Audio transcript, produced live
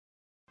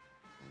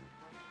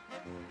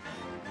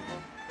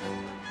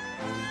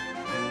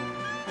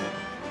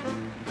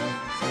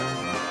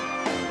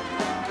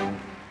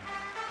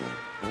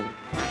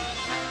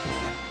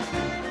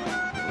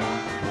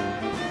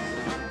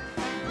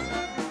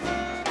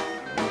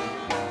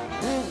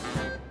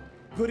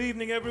Good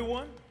evening,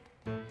 everyone.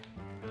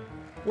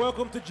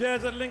 Welcome to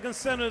Jazz at Lincoln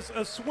Center's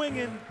a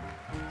swinging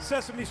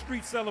Sesame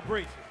Street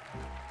celebration.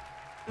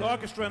 The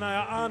orchestra and I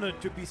are honored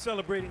to be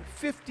celebrating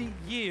 50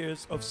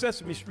 years of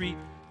Sesame Street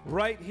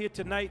right here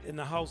tonight in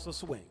the House of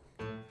Swing.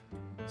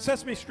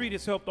 Sesame Street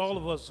has helped all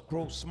of us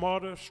grow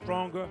smarter,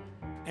 stronger,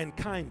 and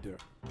kinder.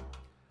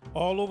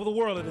 All over the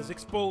world, it has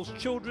exposed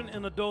children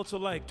and adults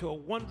alike to a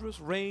wondrous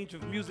range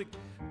of music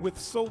with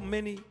so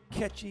many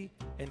catchy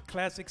and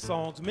classic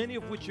songs, many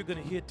of which you're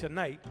going to hear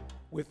tonight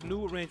with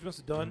new arrangements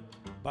done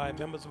by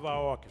members of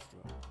our orchestra.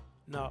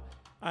 Now,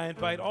 I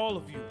invite all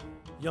of you,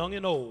 young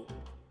and old,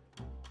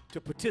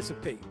 to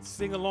participate,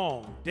 sing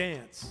along,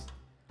 dance.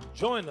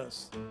 Join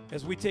us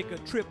as we take a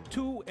trip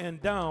to and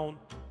down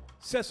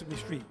Sesame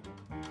Street,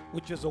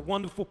 which is a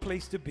wonderful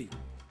place to be.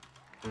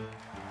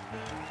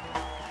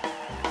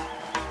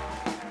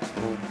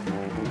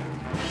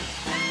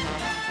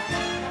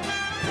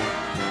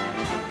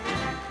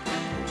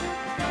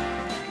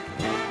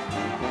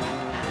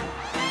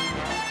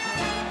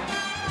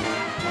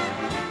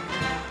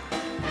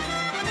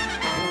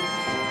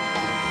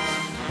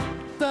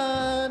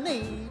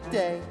 Sunny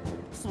day,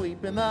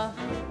 sweeping the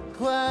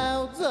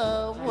clouds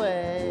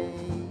away.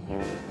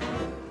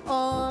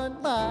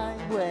 On my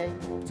way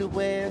to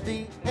where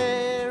the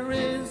air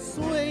is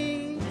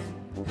sweet.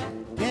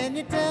 Can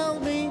you tell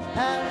me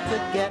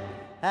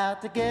how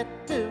to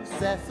get to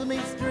Sesame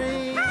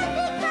Street?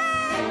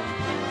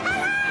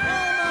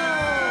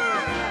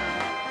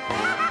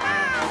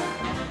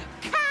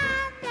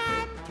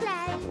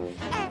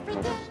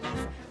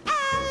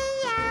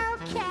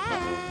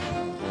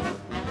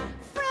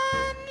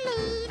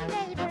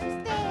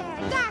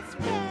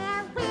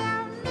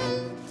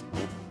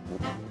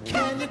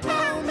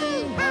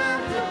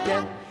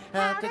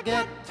 How to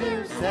get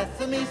to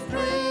Sesame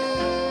Street.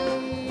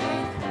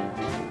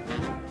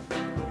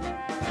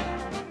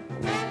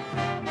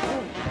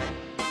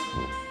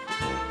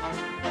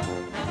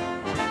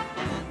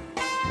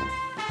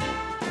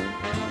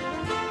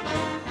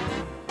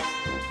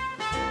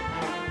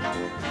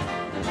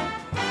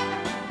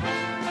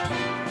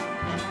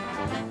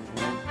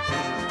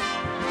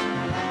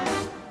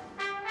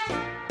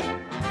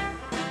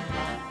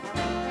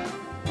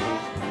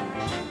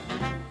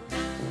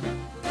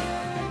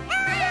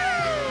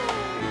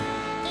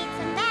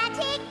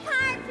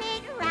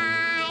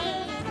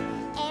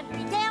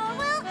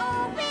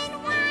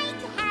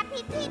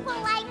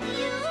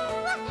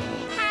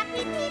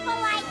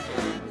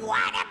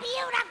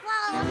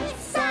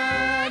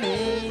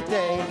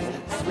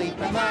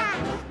 Sweeping the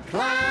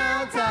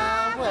clouds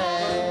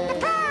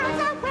away.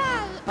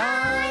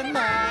 On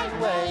my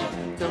way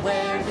to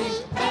where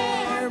the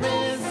air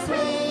is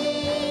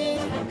sweet.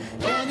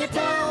 Can you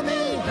tell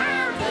me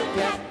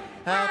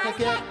how to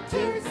get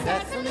to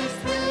Sesame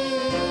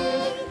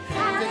Street?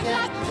 How to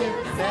get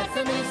to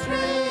Sesame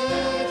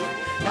Street?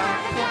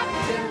 How to get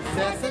to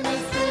Sesame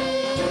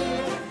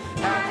Street?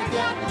 How to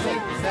get to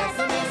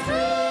Sesame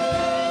Street?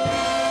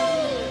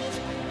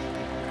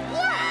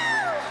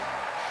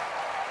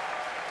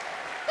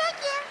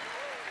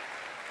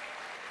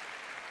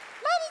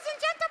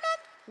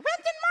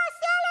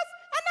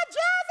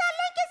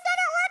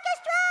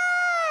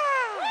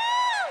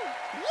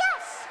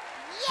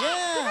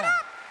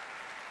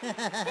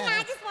 And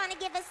I just want to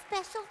give a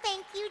special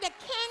thank you to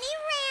Kenny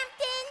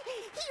Rampton.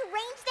 He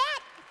arranged that,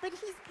 but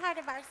he's part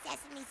of our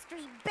Sesame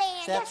Street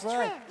band. That's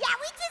right. Yeah,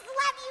 we just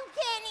love you,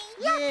 Kenny.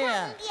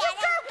 Yeah. You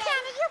go,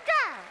 Kenny, you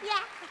go.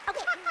 Yeah.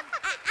 Okay.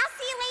 I'll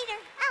see you later.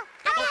 Oh,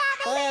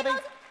 bye, Abby.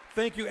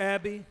 Thank you,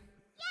 Abby,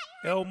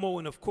 Elmo,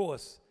 and of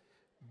course,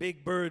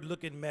 Big Bird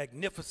looking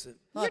magnificent.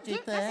 Oh, gee,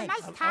 thanks. That's a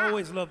nice tie. I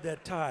always love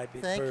that tie,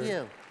 Big Bird. Thank you. Doesn't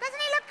he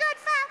look good,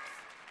 folks?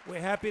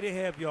 We're happy to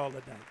have y'all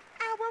tonight.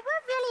 Well, we're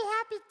really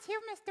happy too,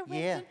 Mr. Winston.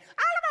 Yeah. All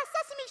of our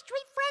Sesame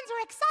Street friends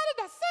are excited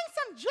to sing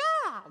some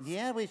jazz.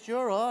 Yeah, we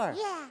sure are.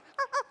 Yeah.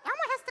 Oh,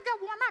 Elmo has to go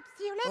warm up.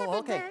 See you later, Big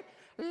okay. Bird.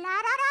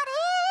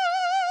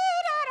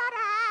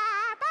 La-da-da-dee-da-da-da.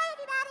 Bye,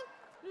 everybody.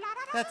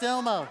 La-da-da. That's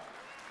Elmo.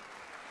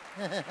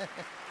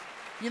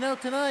 You know,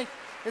 tonight,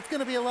 it's going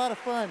to be a lot of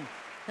fun.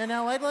 And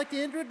now I'd like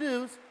to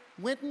introduce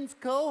Winton's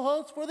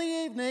co-hosts for the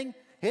evening.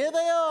 Here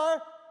they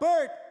are,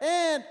 Bert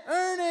and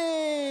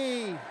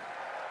Ernie.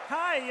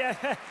 Hi,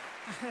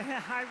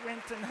 hi,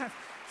 Winton.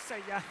 Say,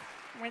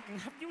 Winton,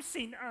 have you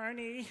seen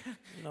Ernie?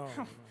 No.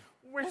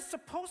 We're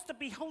supposed to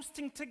be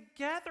hosting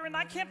together, and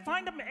I can't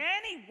find him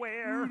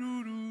anywhere.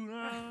 Ernie!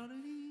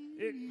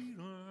 Ernie,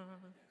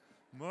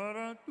 what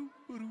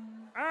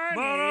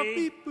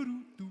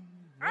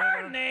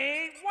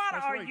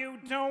are you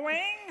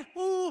doing?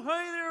 Oh,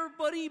 hi there,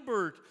 buddy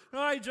Bert.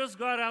 I just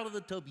got out of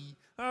the tubby.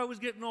 I was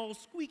getting all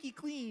squeaky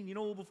clean, you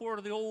know,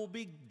 before the old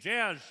big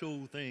jazz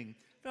show thing.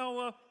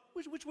 Now,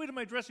 which way to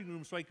my dressing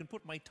room so I can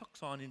put my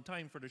tux on in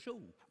time for the show?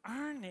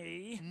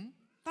 Ernie,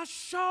 the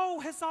show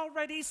has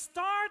already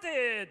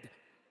started.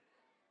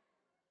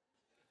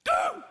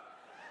 Go!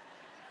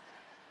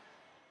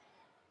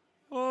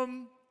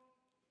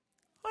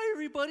 Hi,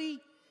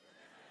 everybody.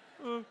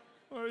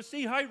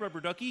 Say hi, Rubber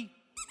Ducky.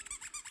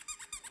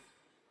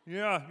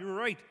 Yeah, you're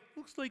right.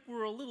 looks like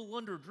we're a little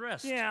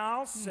underdressed. Yeah,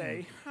 I'll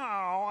say. Oh,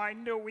 I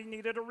knew we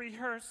needed a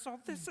rehearsal.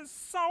 This is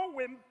so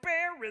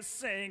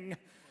embarrassing.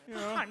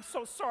 I'm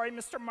so sorry,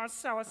 Mr.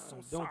 Marcellus. So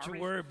sorry. Don't you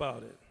worry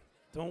about it.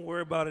 Don't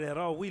worry about it at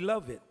all. We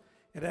love it.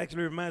 It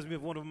actually reminds me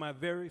of one of my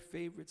very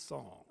favorite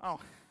songs. Oh,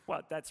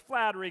 well, that's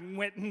flattering,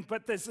 Winton,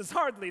 but this is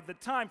hardly the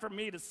time for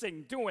me to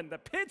sing Doing the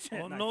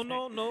Pigeon. Oh,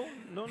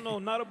 no,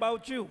 not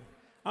about you.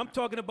 I'm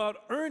talking about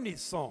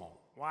Ernie's song.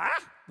 What?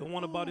 The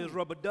one about his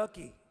rubber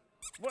ducky.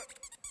 What?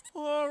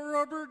 Oh,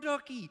 Rubber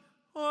Ducky.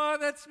 Oh,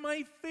 that's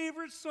my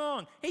favorite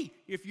song. Hey,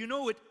 if you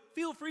know it,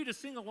 feel free to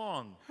sing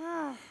along.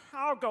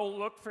 I'll go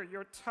look for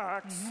your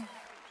tux.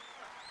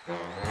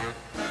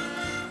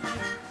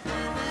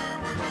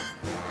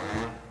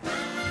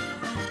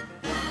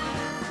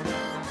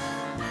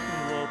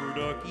 Rubber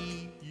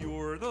Ducky,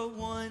 you're the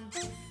one.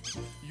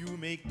 You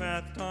make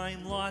bath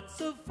time lots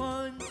of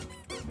fun.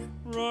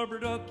 Rubber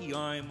Ducky,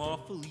 I'm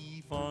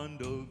awfully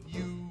fond of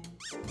you.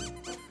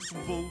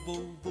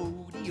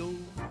 Vo-vo-vo-dee-o,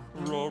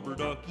 Rubber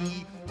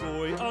Ducky,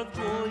 joy of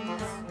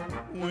joys.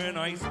 When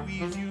I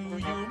squeeze you,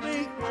 you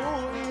make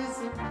noise.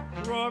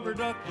 Rubber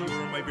Ducky,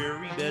 you're my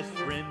very best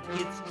friend,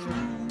 it's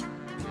true.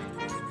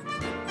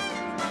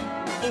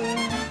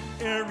 Oh,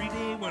 every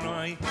day when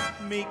I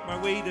make my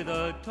way to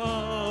the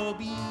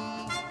tubby,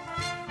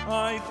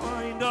 I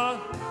find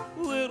a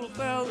little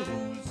fella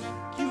who's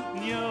cute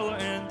and yellow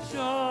and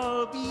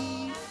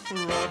chubby.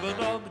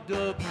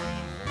 Rub-a-dub-dubby,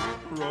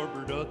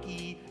 Rubber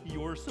Ducky,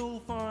 you're so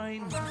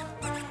fine,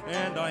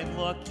 and I'm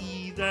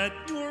lucky that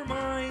you're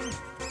mine.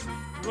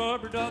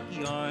 Rubber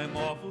Ducky, I'm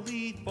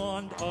awfully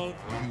fond of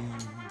you.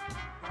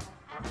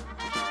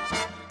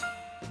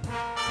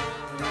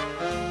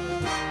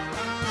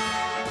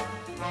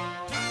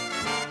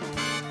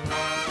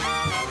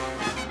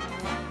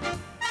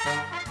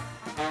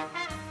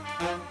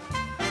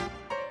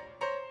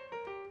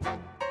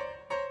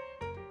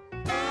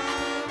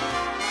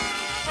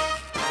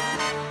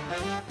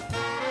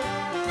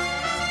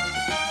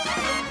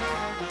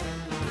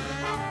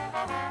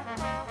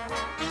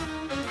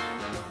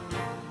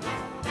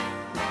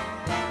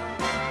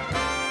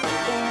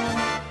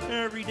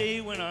 Every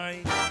day when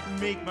I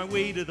make my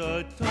way to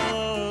the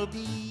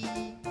tubby,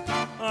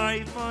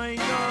 I find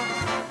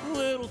a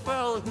little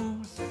fella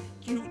who's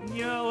cute and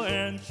yellow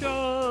and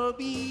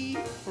chubby.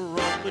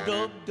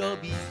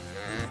 Rub-a-dub-dubby,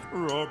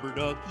 Rubber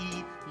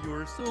Ducky,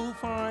 you're so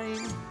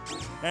fine,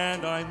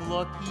 and I'm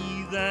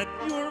lucky that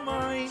you're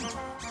mine.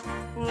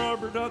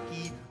 Rubber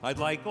Ducky, I'd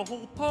like a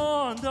whole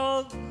pond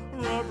of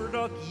Rubber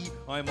Ducky,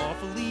 I'm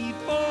awfully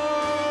fond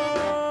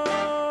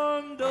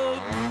of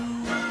you.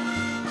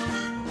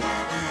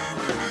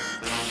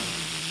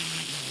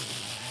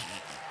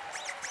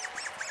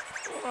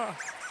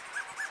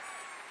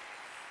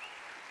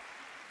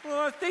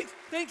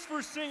 Thanks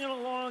for singing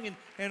along,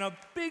 and a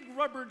big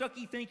Rubber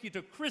Ducky thank you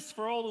to Chris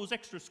for all those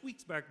extra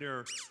squeaks back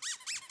there.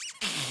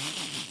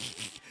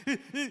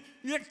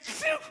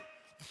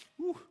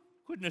 Ooh,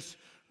 goodness,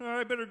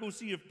 I better go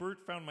see if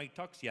Bert found my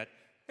tux yet.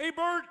 Hey,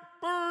 Bert!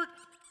 Oh,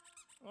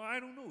 I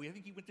don't know, I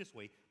think he went this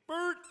way.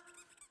 Bert!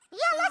 Yeah,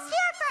 let's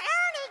hear it for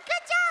Ernie.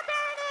 Good job,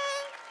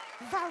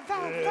 Ernie.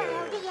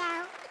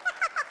 Vo-vo-vo-dee-o.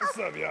 What's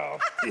up, y'all?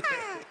 Hey,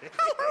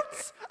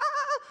 Hoots.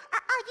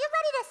 Are you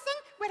ready to sing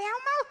with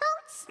Elmo,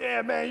 Hoots?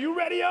 Yeah, man, you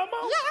ready, Elmo?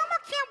 Yeah, Elmo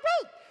can't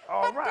wait.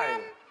 All but, right. wait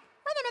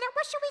a minute,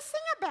 what should we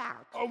sing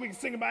about? Oh, we can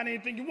sing about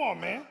anything you want,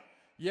 man.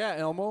 Yeah,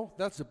 Elmo,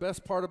 that's the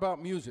best part about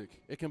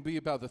music. It can be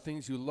about the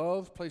things you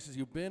love, places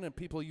you've been, and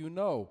people you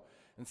know.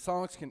 And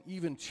songs can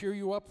even cheer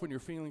you up when you're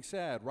feeling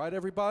sad, right,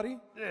 everybody?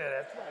 Yeah,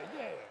 that's right,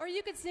 yeah. Or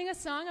you could sing a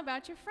song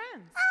about your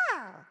friends.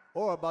 Oh.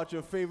 Or about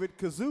your favorite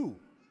kazoo.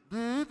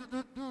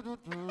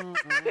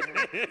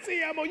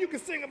 See, Elmo, you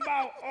can sing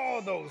about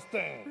all those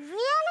things.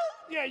 Really?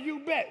 Yeah, you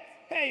bet.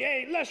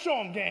 Hey, let's show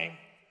 'em, gang.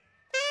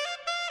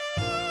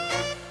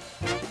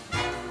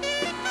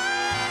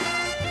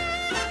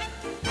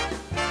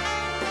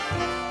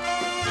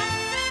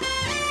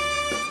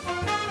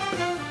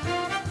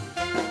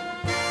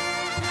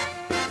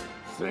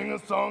 Sing a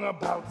song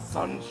about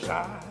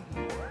sunshine.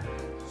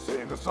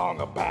 Sing a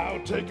song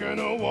about taking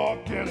a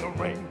walk in the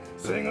rain.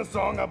 Sing a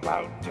song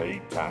about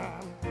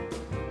daytime.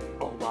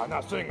 Oh, why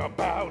not sing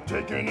about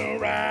taking a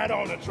ride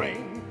on a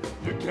train?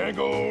 You can't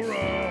go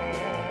wrong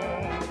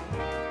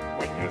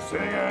when you're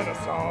singing a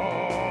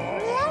song.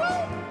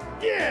 Really?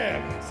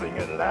 Yeah, sing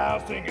it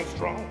loud, sing it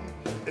strong.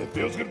 It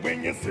feels good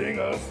when you sing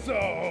a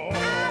song.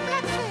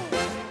 Let's see.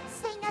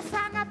 Sing a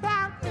song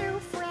about new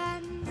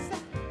friends.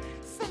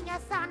 Sing a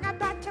song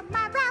about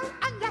tomorrow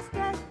and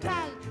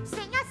yesterday.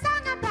 Sing a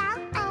song about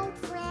old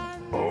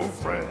friends. Old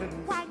friends.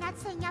 Why not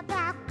sing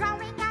about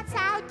going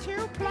outside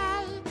to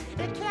play?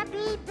 It can't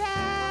be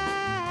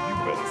bad. You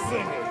better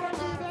sing it.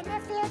 Even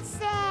if it's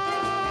sad.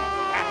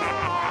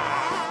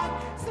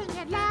 Sing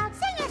it loud,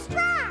 sing it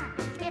strong.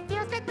 It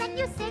feels good when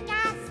you sing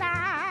a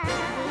song.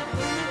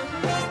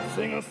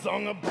 Sing a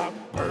song about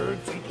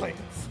birds and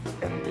planes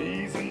and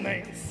bees and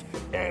ants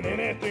and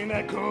anything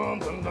that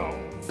comes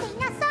along.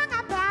 Sing a song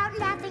about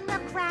laughing or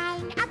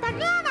crying, a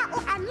banana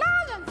or a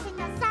lion. Sing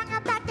a song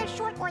about the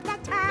short or the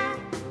tall.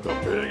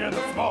 big and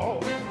the small,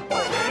 or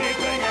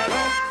anything at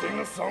all. Sing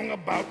a song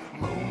about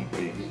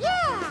moonbeams.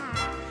 Yeah!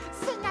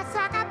 Sing a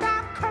song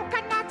about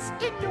coconuts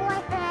in your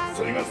head.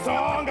 Sing a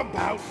song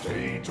about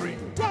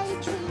daydreams.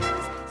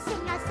 Daydreams.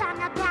 Sing a song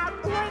about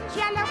orange,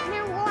 yellow,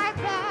 blue, or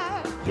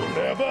red. You'll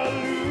never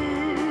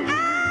lose.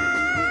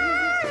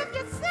 Oh, if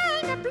you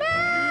sing the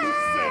blues. You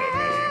said it,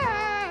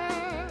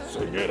 man.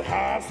 Sing it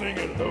high, sing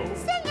it low.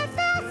 Sing it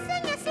fast,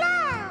 sing it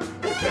slow.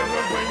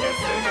 Whichever way you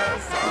sing a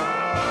song.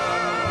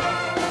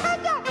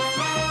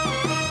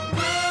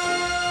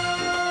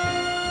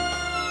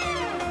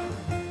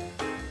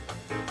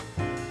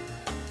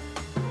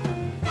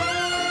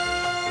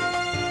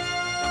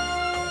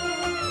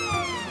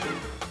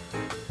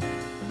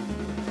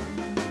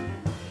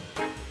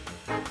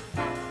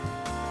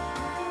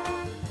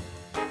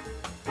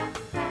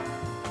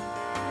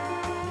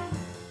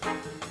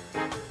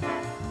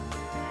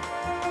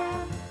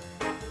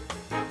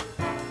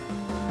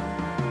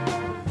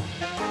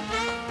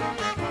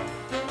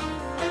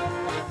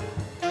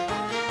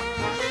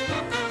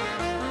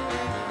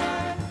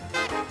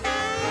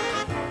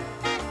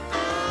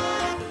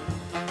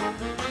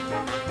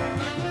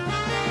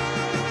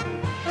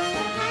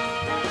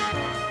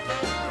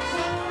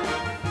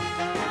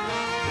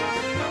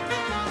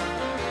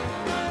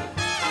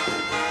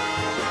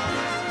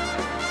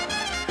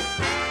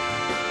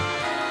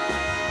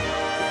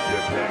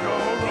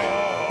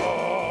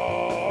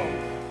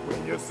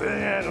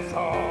 Singing a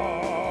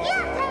song.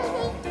 Yeah,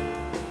 baby.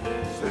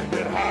 Sing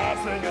it high,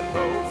 sing it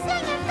low.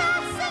 Sing it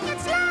fast, sing it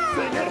slow.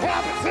 Sing it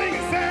happy, sing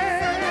it sad.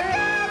 Sing it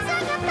fast,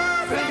 sing it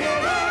fast. Sing it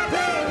all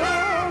day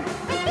long.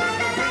 When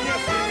you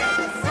sing a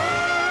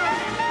song.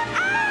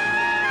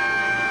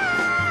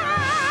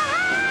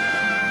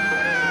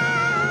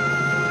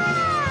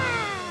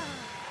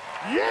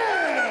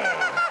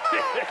 Yeah!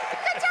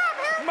 Good job,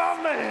 Hoots. My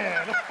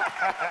man.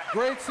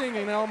 Great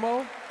singing,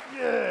 Elmo.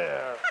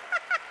 Yeah.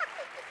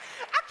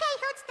 Okay,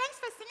 Hoots, thanks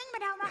for singing,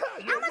 but Elmo.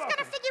 You're Elmo's welcome.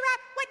 gonna figure out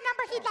what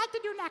number he'd like to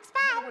do next. Bye.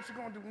 What you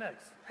gonna do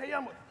next? Hey,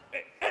 Elmo.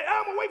 Hey,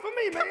 Elmo, wait for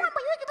me, man. Come on,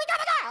 we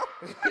gotta go.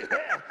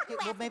 Okay,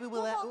 well, maybe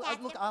we'll ask.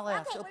 Look, I'll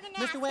ask. Okay, we're gonna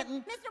ask Mr. Winton?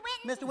 him.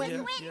 Mr.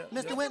 Winton? Yeah,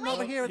 Mr. Winton,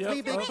 over here. It's Yeah.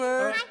 me, Big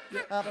Bird.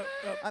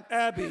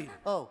 Abby.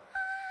 Oh,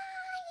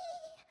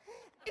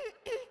 Big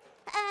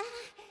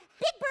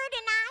Bird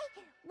and I,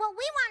 well,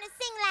 we want to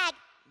sing like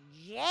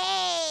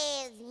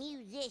jazz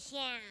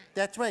musicians.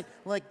 that's right.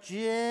 Like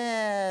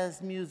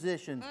jazz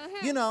musicians.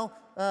 You know,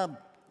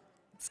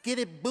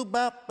 skitty boop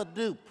bop a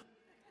doop.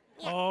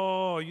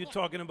 Oh, you're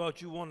talking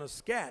about you want to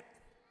scat.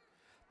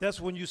 That's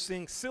when you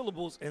sing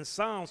syllables and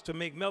sounds to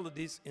make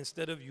melodies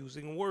instead of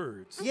using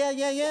words.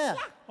 Yeah.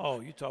 Oh,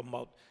 you're talking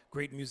about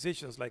great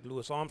musicians like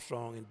Louis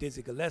Armstrong and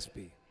Dizzy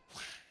Gillespie.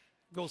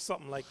 Go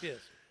something like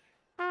this.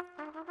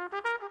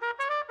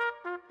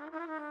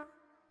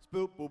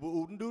 Spoop, boop,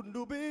 boop, doo,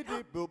 doo, bee,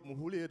 dee, boop,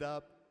 hoolie it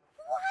up.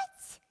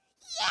 What?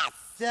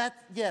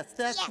 Yes.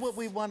 That's what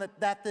we want to,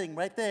 that thing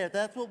right there.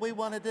 That's what we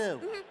want to do.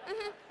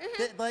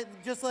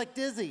 Just like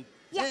Dizzy.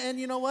 Yeah. And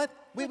you know what?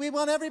 We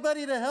want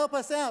everybody to help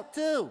us out,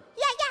 too.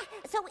 Yeah.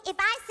 So if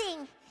I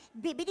sing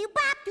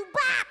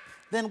bibbidi-bop-doo-bop,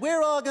 Then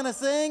we're all going to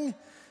sing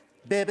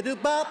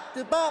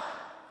bibbidi-bop-doo-bop.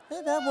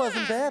 Hey, that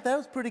wasn't bad. That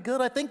was pretty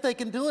good. I think they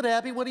can do it,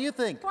 Abby. What do you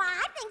think? well,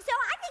 I think so.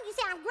 I think you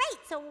sound great,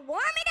 so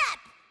warm it up.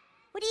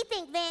 What do you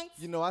think, Vince?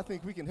 You know, I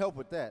think we can help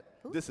with that.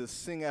 This is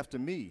Sing After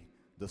Me,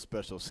 the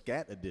special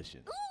scat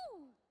edition. Ooh.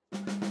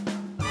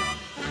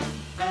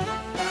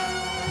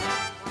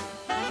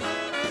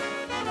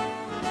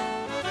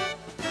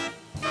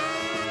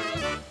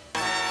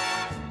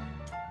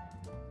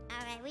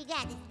 All right, we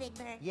got this, Big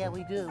Bird. Yeah,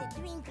 we do. It's a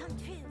dream come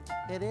true.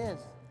 It is.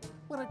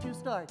 Why don't you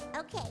start?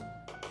 Okay.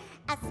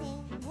 I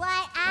sing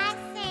what I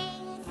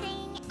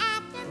sing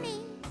after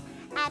me.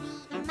 I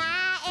be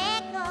my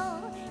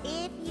echo,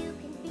 if you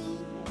can be.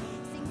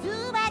 Sing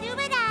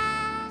dooba-dooba-da.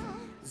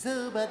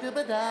 Zuba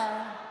dooba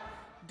da,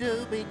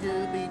 dooby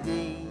dooby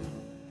dee.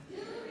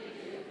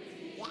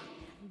 Yeah.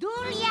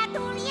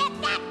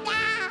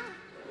 Doolia-doolia-da-da.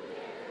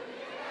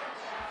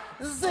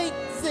 Zeke,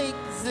 zeke,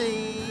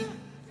 zee.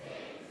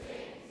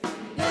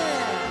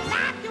 Yeah.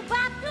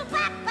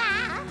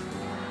 Bop-doo-bop-doo-bop-bop.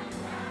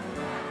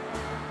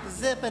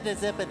 Zippity,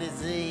 zippity,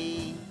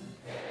 zee.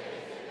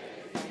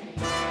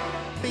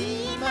 Be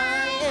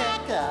my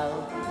echo.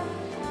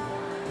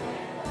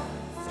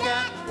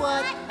 Scat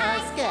what I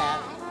scat.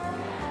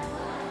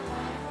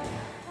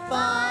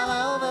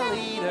 Follow the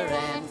leader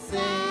and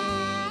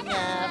sing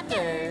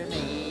after me.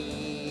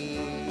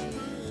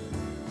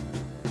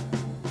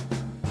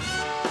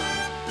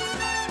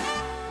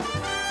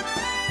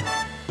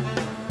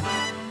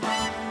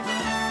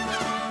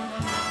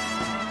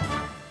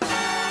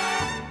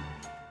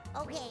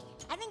 Okay,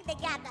 I think they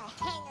got the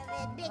hang of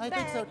it, Big I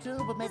Bird. think so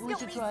too, but maybe we This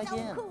should is try gonna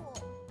be again. so cool.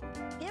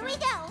 Here we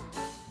go.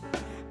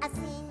 I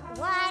sing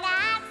what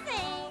I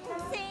sing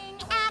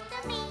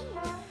after me.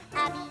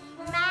 I be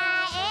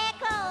my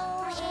echo,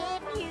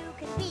 if you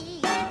can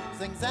be.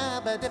 Sing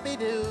zabba dippy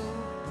doo.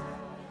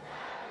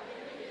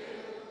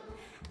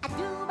 I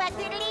do ba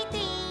diddly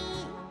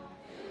dee.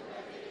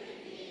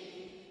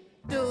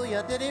 Do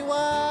diddy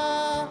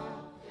wah.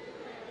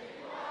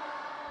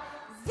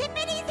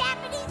 Zippity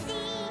zappity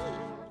zee.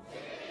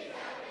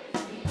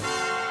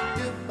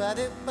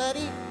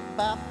 Doop-a-doop-a-dee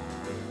bop.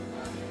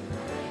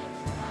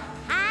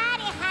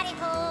 Howdy, howdy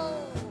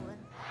ho.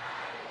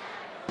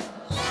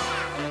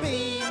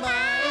 Be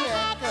my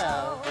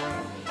echo.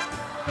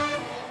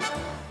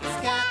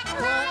 Scat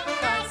what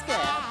by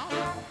scat.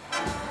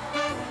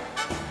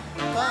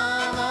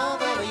 Follow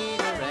the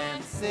leader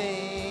and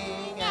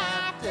sing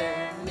after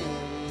me.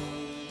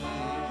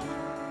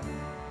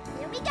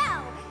 Here we go.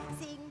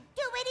 Sing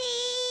doody.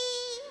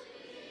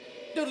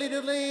 Doodly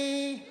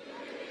doodly.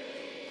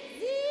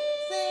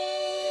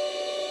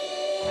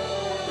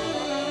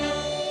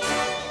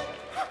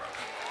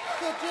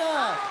 Good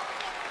job.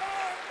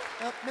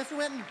 Mr.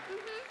 Winton.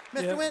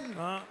 Mr. Yep. Winton.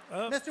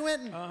 Mr.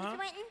 Winton. Uh-huh.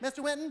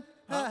 Mr. Winton.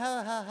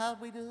 How'd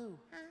we do?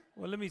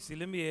 Well, let me see.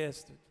 Let me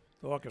ask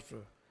the orchestra.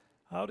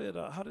 How did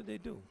they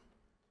do?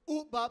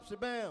 Oop, bop,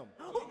 shabam.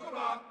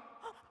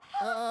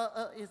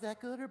 Is that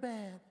good or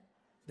bad?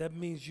 That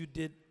means you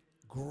did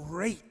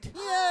great.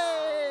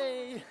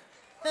 Yay!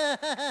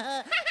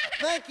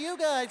 Thank you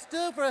guys,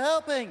 too, for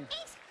helping.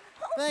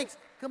 Thanks.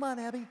 Come on,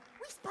 Abby.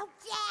 We spoke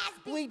jazz,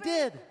 Big We Bird.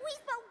 did. We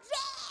spoke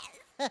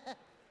jazz.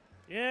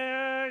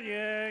 Yeah.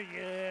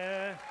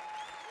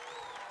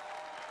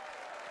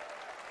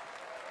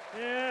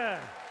 Yeah.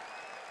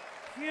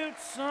 Cute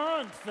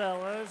song,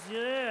 fellas.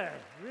 Yeah,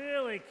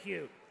 really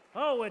cute.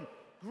 Oh, and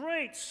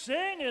great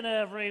singing,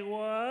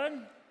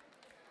 everyone.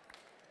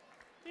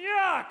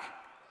 Yuck!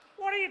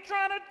 What are you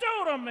trying to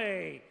do to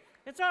me?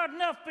 It's hard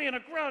enough being a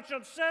grouch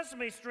on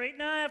Sesame Street.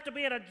 Now I have to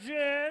be at a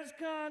jazz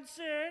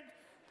concert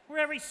where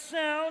every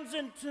sound's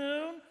in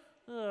tune.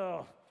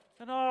 Oh,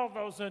 and all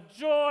those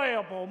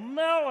enjoyable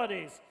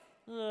melodies.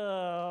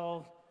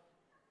 Oh.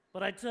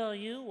 But I tell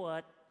you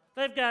what,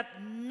 they've got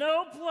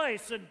no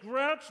place in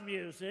grouch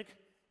music.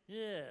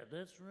 Yeah,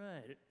 that's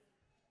right.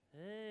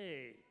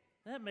 Hey,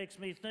 that makes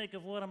me think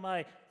of one of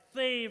my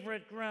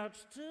favorite grouch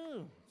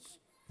tunes.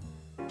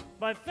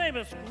 By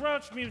famous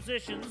grouch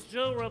musicians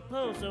Joe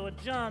Raposo and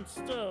John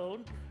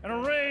Stone, and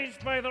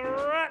arranged by the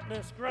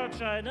rottenest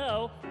grouch I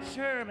know,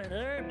 Sherman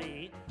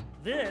Irby,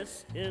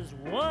 this is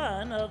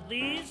One of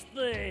These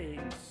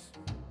Things.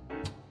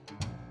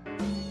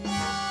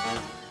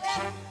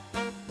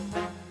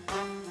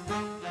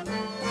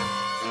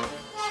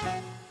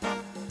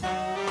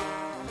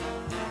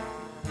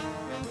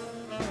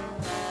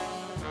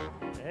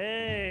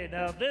 Hey,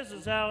 now this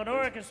is how an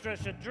orchestra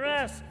should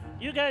dress.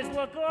 You guys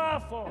look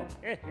awful.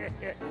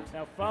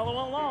 Now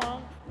follow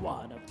along.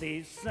 One of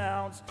these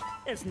sounds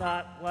is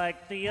not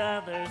like the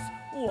others.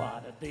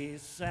 One of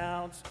these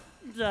sounds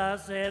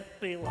doesn't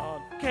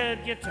belong.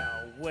 Can you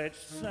tell which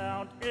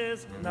sound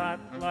is not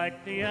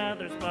like the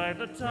others by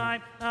the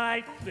time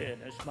I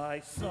finish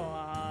my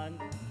song?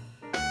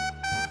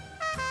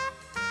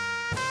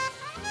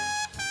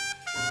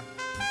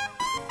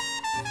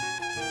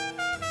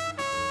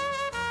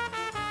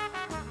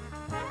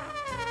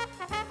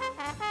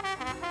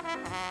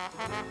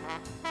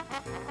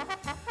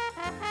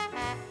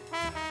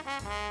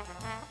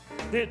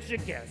 Did you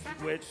guess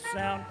which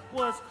sound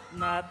was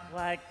not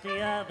like the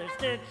others?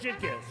 Did you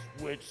guess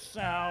which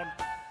sound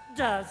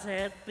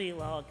doesn't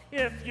belong?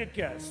 If you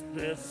guess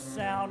this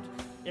sound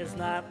is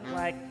not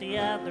like the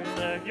others,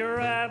 then you're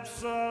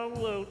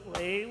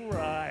absolutely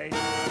right.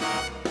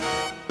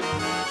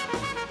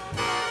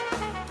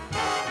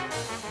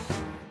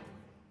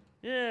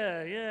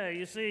 Yeah,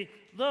 you see,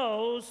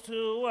 those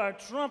two are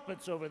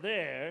trumpets over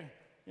there.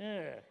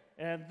 Yeah,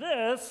 and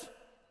this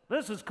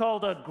is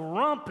called a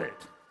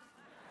grumpet.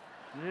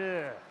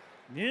 Yeah,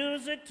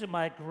 music to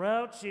my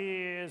grouch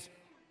ears.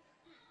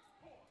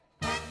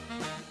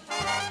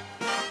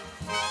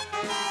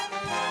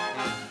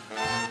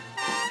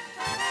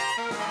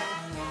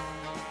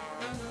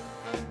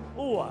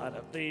 One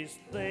of these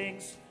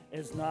things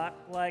is not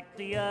like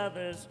the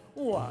others.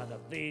 One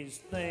of these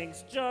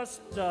things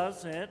just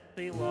doesn't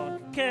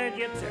belong. Can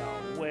you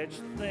tell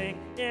which thing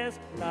is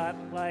not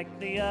like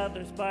the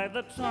others by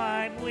the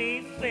time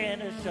we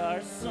finish our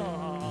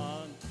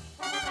song?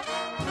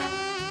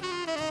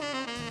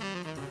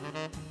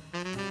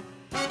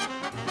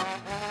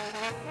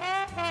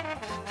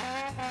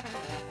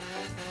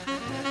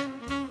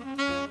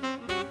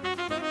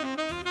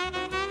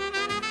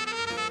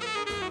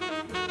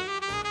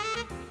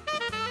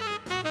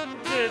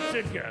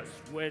 Did you guess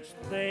which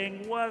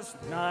thing was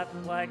not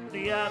like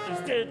the others?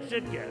 Did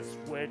you guess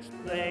which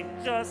thing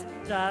just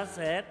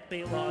doesn't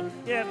belong?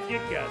 If you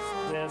guess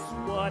this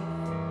one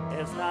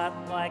is not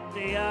like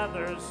the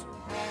others,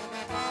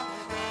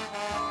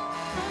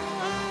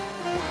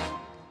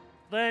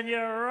 then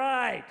you're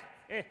right.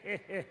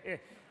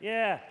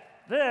 Yeah,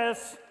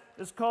 this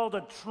is called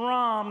a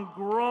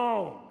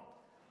trombone.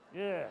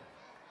 Yeah,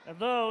 and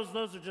those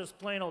are just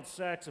plain old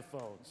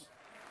saxophones.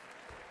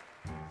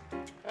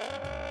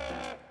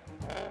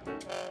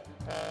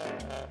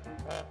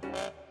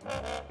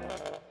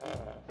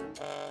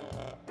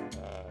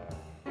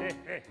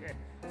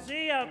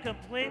 See how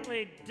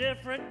completely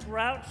different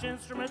grouch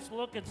instruments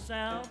look and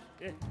sound?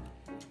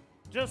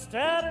 Just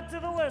add it to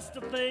the list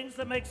of things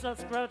that makes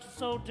us Grouches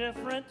so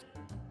different.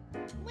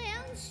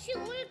 Well,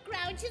 sure,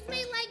 Grouches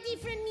may like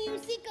different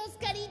music,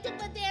 Oscarito,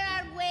 but there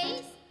are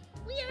ways.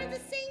 We are the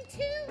same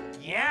too.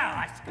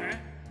 Yeah, Oscar.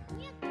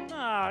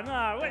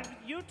 No, wait,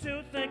 you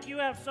two think you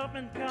have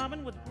something in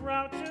common with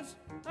Grouches?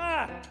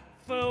 Ah,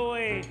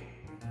 phooey.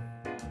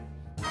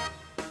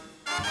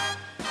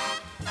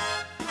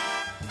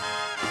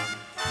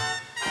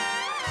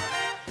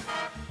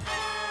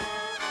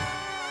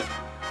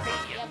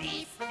 Three of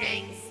these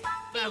things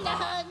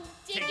belong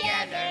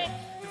together.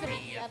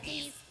 Three of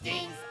these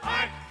things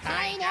are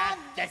kind of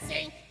the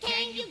same.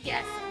 Can you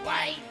guess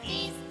why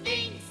these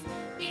things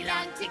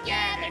belong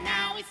together?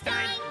 Now it's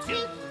time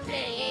to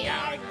play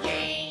our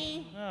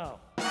game. Oh.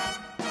 Yeah,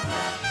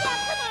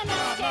 come on,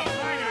 Oscar.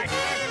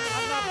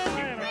 I'm not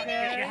playing,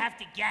 okay? You have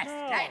to guess.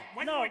 Hey,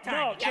 one more time.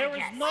 No, You gotta there is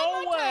guess.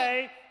 no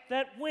way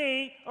that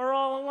we are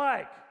all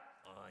alike.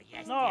 Oh,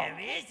 yes, No. there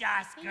is,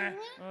 Oscar.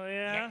 Oh,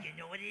 yeah? You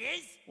know what it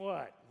is?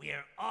 What?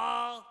 We're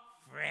all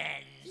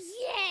friends.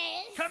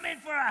 Yes. Come in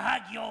for a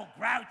hug, you old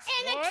grouch.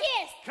 And a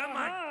kiss. Come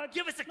on,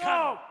 give us a No.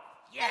 cuddle.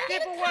 Yeah. Keep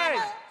little away.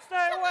 cuddle.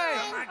 Stay Come away. on.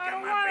 I don't Come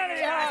on, want bring any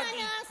it on.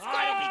 hugs. Come on,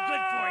 Oh, it'll be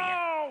good for you.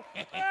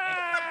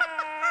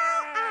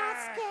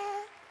 Oscar.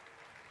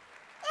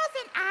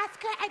 Isn't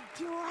Oscar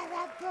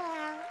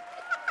adorable?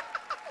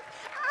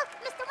 Oh,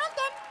 Mr.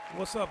 Winton.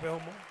 What's up,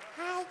 Elmo?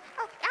 Hi.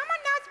 Oh, Elmo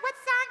knows what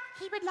song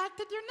he would like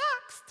to do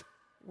next.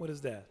 What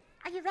is that?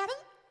 Are you ready?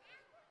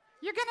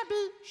 You're gonna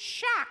be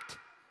shocked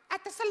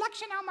at the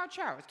selection Elmo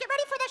chose. Get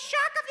ready for the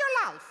shock of your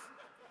life.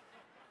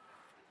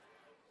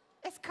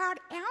 It's called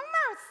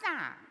Elmo's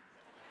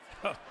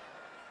Song.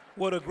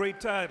 What a great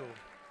title.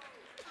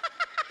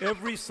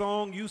 Every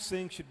song you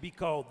sing should be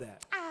called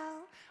that.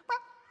 Oh, well,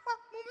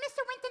 will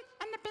Mr. Winton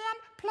and the band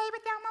play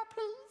with Elmo,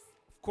 please?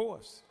 Of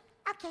course.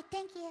 Okay,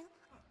 thank you.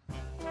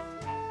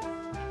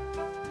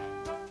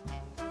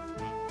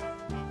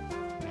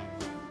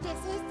 This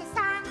is the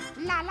song,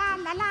 la la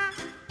la la,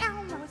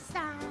 Elmo's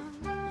song.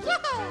 Yeah!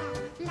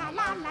 La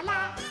la la la,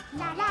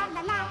 la la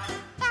la la,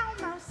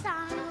 Elmo's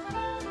song.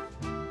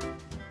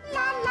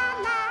 La la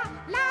la,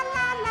 la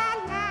la la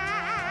la.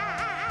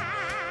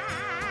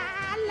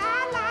 La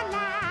la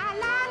la,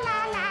 la la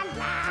la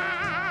la.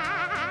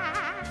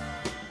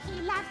 He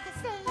loves to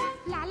sing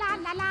la la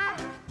la la,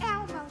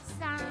 Elmo's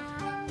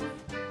song.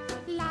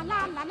 La la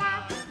la la,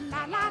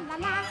 la la la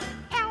la,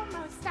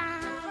 Elmo's song.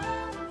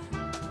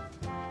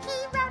 He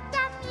wrote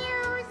the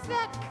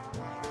music,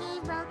 he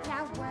wrote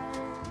the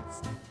words.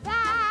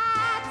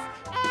 That's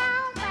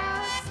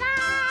Elmo's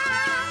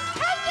song.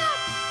 Take it!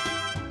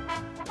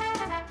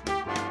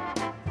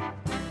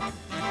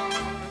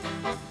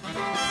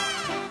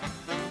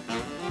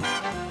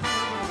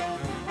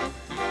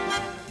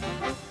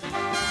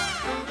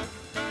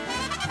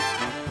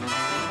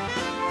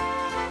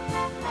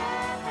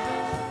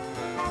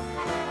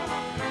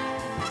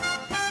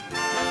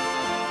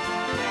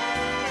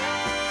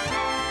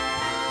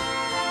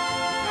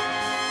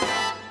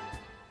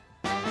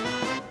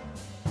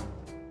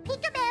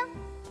 Peekaboo.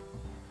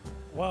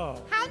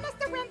 Wow. Hi,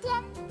 Mr.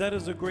 Winton. That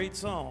is a great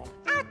song.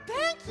 Oh,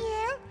 thank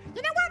you.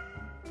 You know what?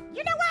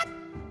 You know what?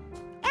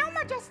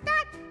 Elmo just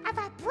thought of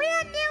a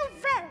brand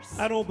new verse.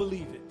 I don't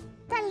believe it.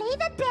 Believe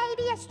it,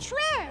 baby, it's true.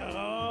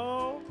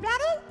 Oh.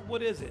 Ready?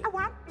 What is it? A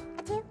one,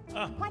 a two,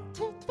 Uh. 1,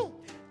 2, 3.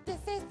 This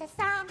is the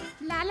song,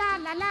 la la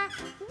la la,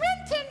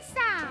 Winton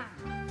song.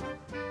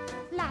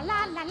 La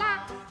la la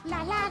la,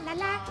 la la la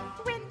la,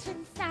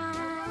 Winton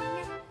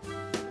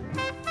song.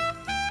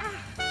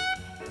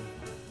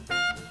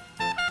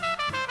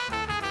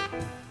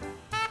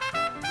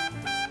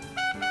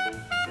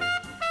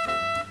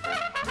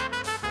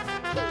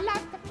 He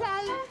loves to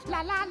play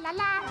la la la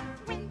la,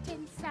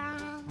 Winton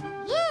song.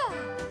 Yeah,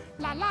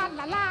 la la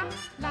la la,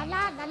 la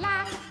la la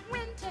la,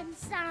 Winton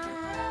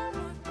song.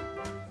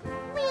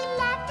 We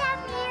love the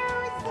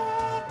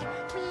music,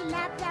 we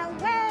love the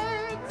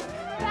words.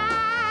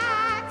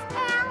 That's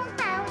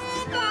Elmo's,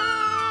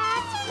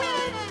 that's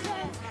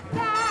Winton's,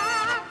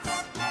 that's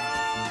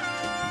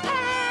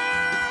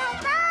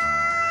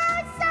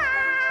Elmo's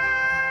song.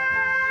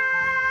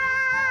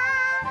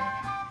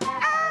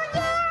 Oh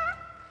yeah,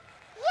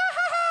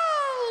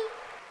 yay!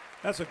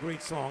 That's a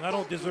great song. I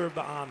don't deserve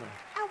the honor.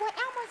 Oh, well,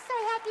 Elmo's so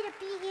happy to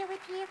be here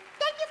with you.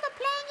 Thank you for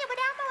playing it with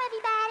Elmo,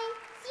 everybody.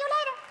 See you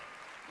later.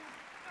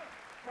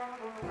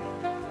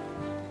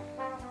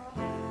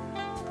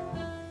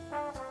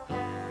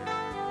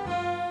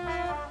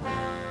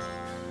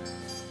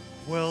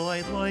 Well,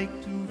 I'd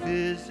like to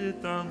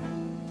visit the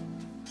moon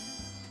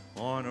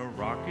on a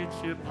rocket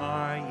ship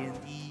high in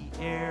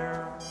the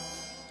air.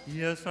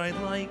 Yes, I'd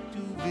like to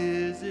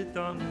visit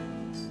the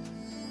moon,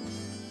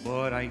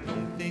 but I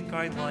don't think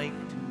I'd like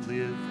to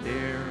live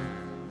there.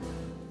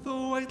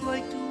 Though I'd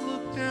like to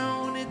look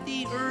down at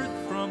the earth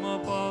from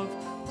above,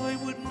 I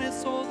would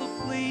miss all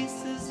the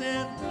places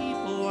and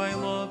people I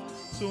love.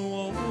 So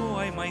although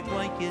I might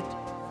like it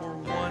for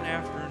one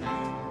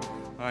afternoon,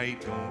 I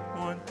don't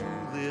want to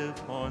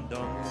live on the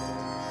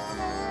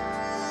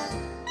moon.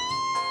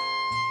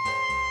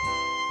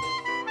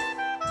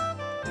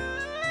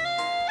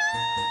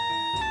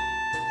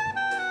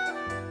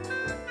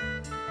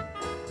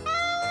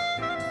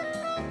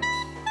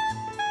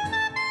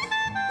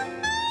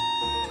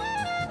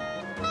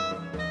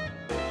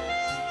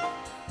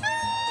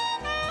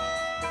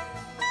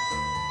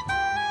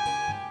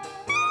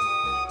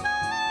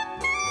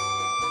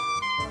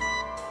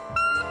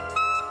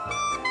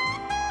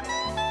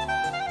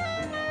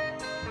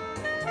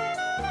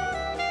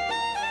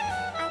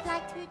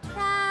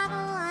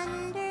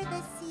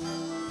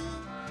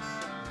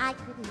 I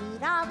could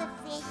meet all the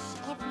fish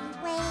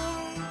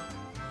everywhere.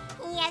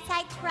 Yes,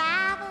 I'd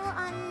travel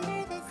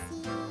under the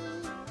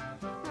sea,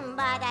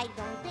 but I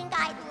don't think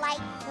I'd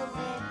like to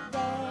live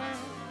there.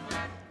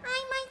 I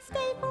might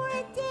stay for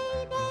a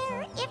day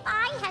there if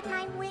I had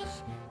my wish,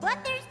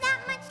 but there's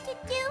not much to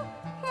do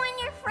when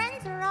your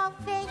friends are all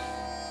fish.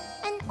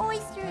 An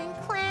oyster and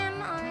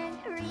clam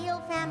aren't real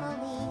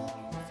family,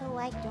 so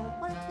I don't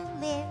want to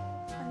live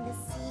on the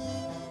sea.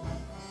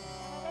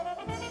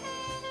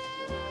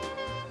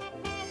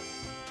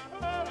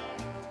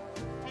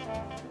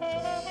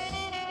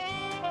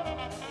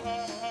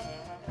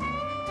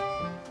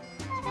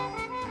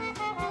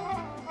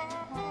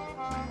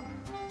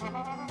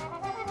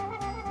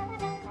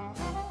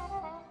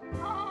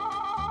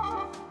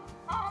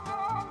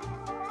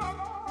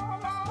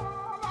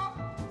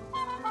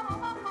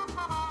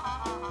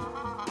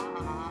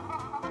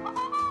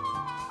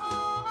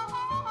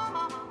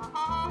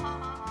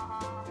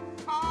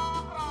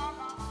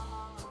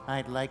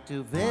 I'd like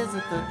to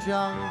visit the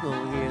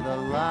jungle, hear the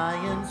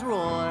lions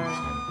roar,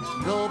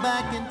 go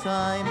back in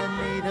time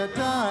and meet a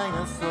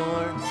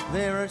dinosaur.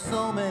 There are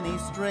so many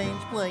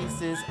strange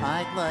places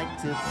I'd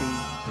like to be,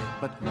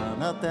 but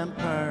none of them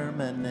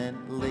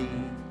permanently.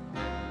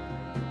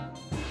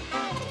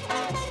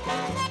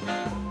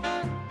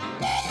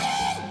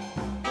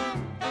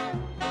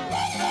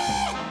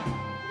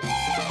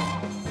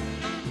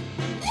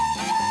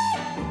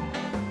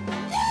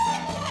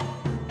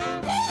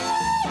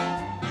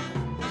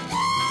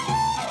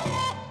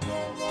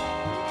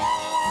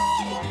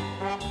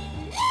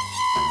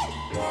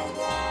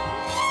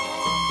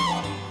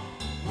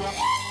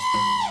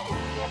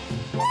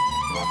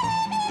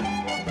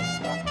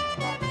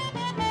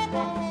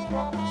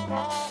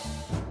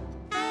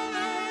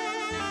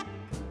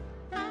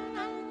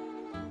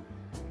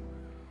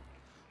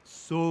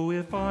 So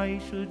if I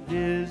should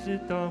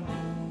visit the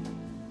moon,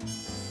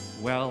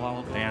 well,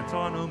 I'll dance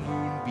on a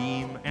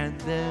moonbeam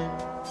and then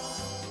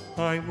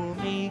I will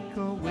make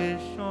a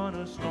wish on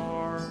a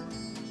star,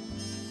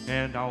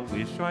 and I'll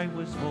wish I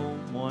was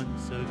home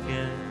once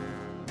again.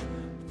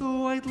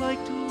 Though I'd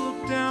like to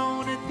look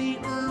down at the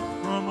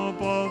earth from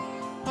above,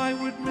 I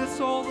would miss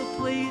all the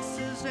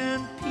places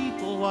and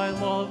people I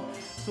love.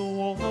 So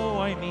although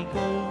I may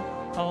go,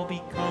 I'll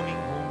be coming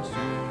home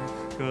soon,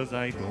 'cause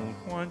I don't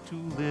want to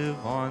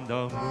live on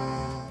the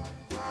moon.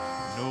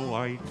 No,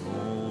 I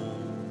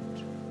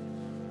don't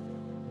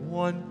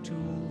want to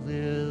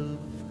live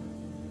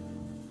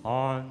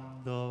on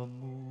the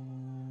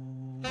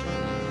moon.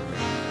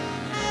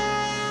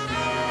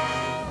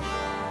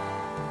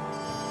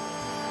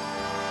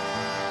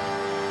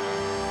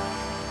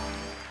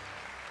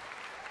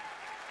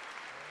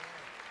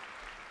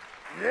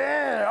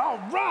 Yeah, all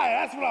right,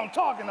 that's what I'm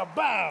talking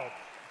about.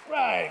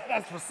 Right,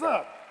 that's what's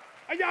up.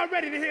 Are y'all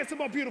ready to hear some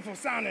more beautiful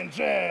sounding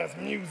jazz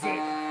music?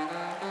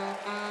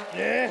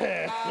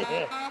 Yeah.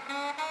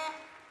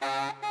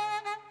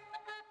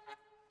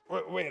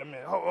 Wait a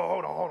minute,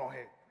 hold on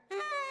here.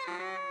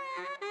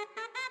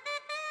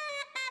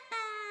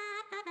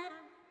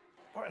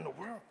 What in the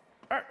world?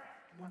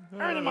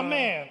 Ernie, my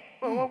man,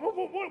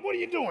 what are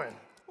you doing?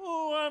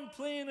 Oh, I'm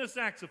playing a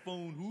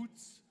saxophone,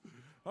 Hoots.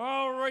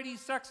 Alrighty,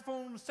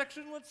 saxophone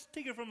section, let's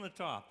take it from the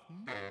top.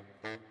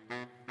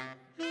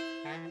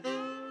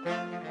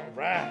 All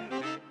right.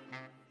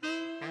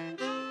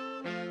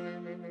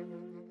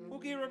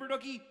 Okay, Rubber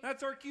Ducky,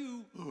 that's our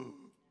cue.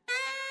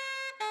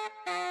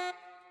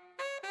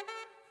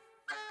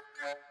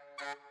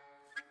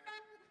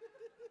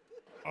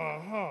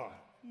 Uh-huh.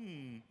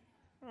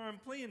 I'm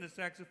playing the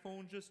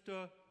saxophone, just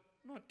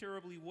not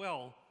terribly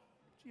well.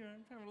 Gee,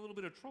 I'm having a little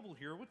bit of trouble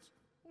here. What's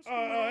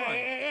going on?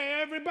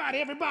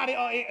 Everybody,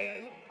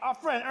 our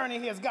friend Ernie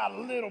here's got a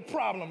little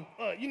problem.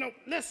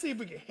 Let's see if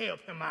we can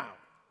help him out.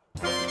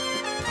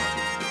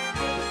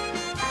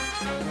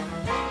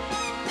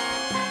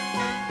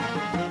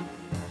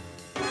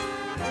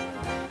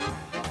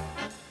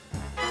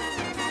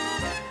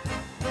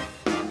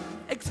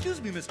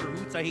 Excuse me, Mr.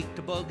 Hoots, I hate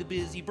to bug a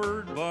busy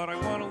bird, but I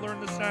want to learn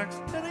the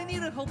sax, and I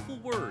need a helpful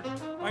word.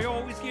 I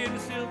always get a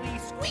silly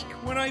squeak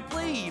when I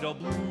play the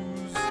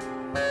blues.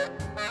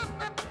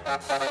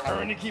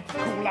 Ernie, keep it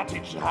cool, I'll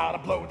teach you how to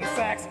blow the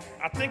sax.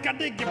 I think I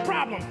dig your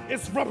problem,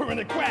 it's rubber and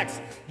it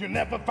cracks. You'll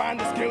never find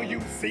the skill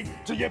you seek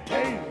till you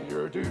pay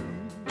your dues.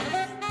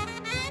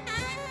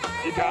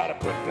 You gotta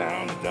put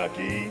down the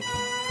ducky,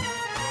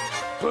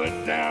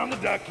 put down the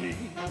ducky,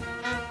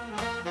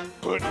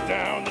 put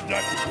down the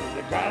ducky,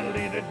 you gotta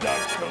leave the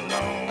duck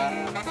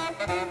alone.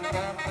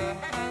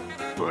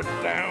 Put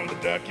down the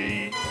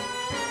ducky,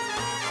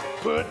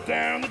 put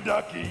down the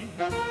ducky,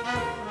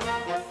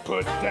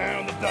 put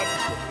down the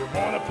ducky, if you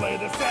wanna play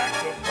the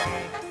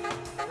saxophone.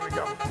 Here we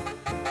go.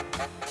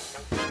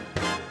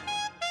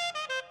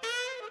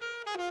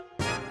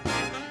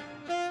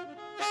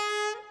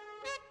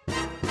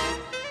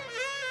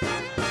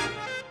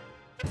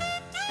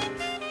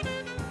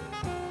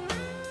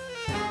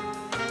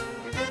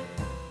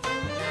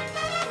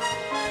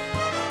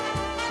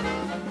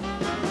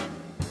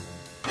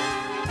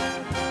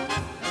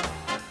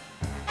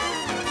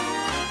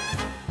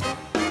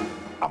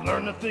 I've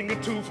learned a thing or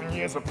two from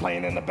years of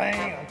playing in the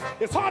band.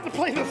 It's hard to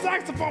play the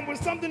saxophone with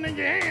something in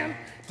your hand.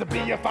 To be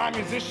a fine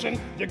musician,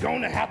 you're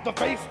gonna have to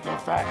face the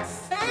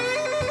facts.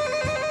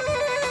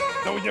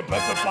 Though you're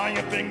blessed with flying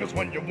fingers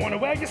when you wanna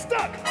wear, you're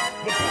stuck.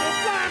 But for the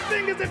flying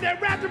fingers if they're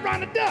wrapped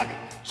around a duck.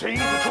 Change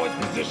the choice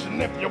position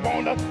if you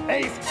wanna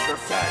ace the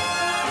sax.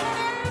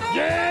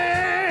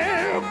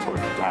 Yeah, put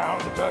down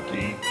the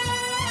ducky.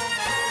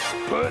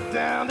 Put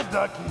down the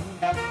ducky.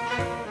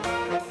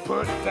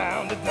 Put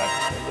down the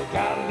ducky. You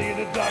gotta leave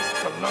the duck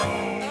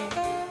alone.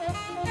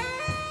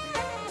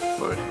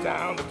 Put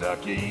down the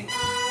ducky.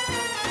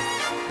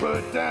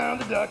 Put down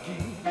the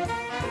ducky.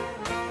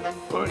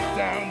 Put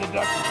down the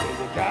ducky.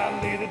 You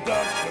gotta leave the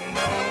duck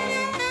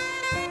alone.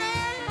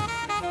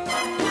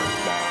 Put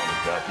down the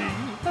ducky.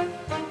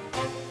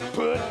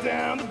 Put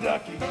down the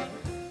ducky.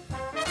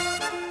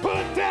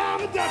 Put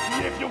down the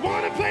ducky if you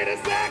want to play the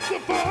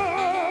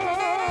saxophone.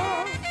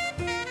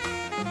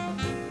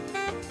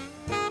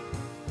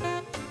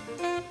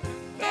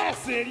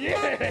 That's it,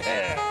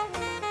 yeah.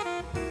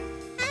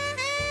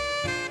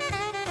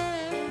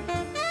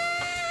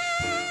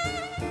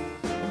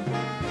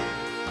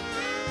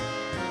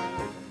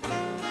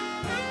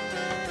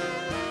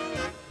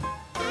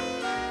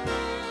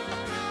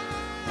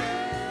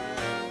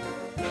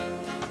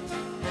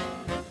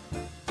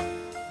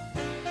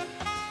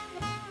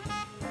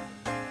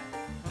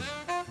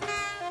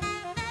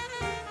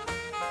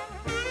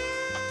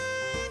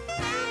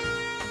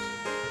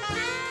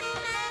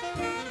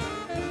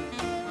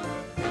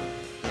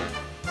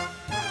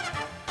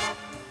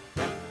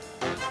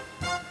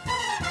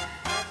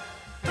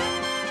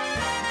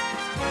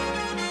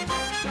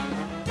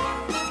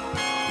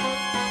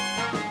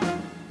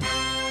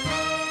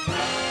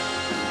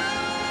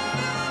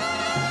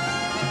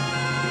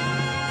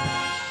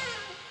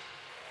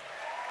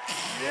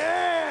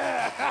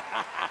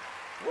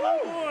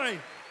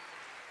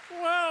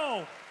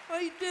 Wow,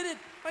 I did it.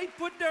 I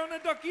put down a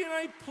ducky and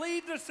I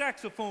played the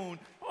saxophone.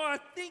 Oh,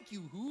 thank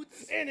you,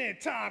 Hoots.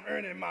 Anytime,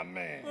 Ernie, my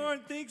man. Oh,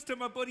 and thanks to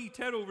my buddy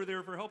Ted over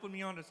there for helping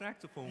me on the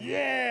saxophone.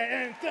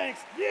 Yeah, and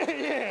thanks,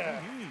 yeah.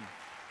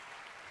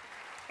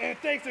 And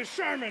thanks to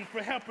Sherman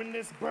for helping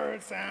this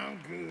bird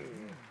sound good.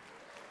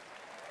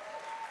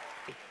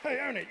 Hey,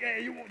 Ernie, yeah,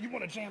 you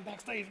want to jam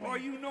backstage, man? Oh,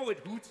 you know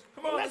it, Hoots.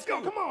 Come on, let's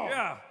go, come on.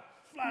 Yeah.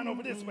 Flying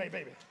over this way,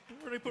 baby.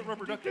 Where'd I put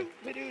rubber ducky?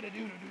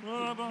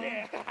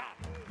 Yeah.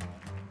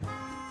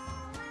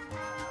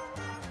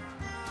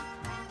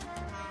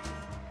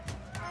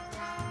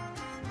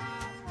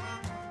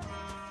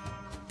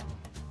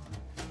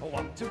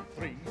 One, two,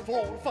 three,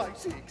 4, 5,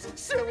 6,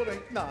 7,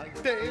 8, 9,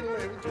 10,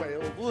 11,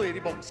 12.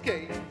 Ladybugs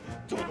came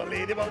to the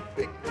ladybug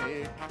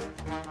picnic.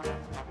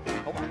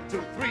 1,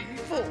 2, 3,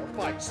 4,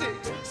 5,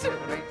 6, 7,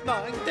 8,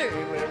 9, 10,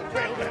 11,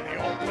 12. And they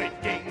all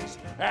played games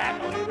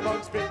at the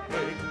ladybug's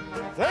picnic.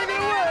 Take it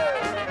away!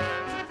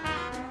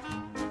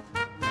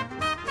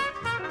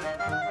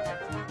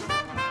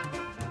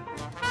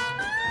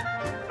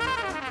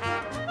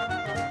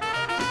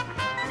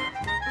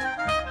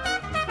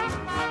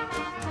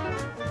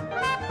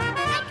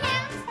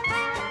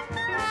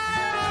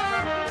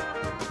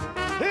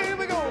 Here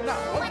we go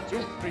now. 1, 2,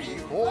 3,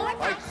 4,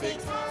 5,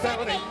 6,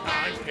 7, 8,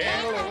 9,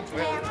 10, 11,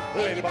 12. The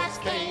ladybugs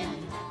came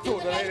to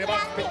the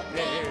ladybug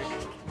picnic.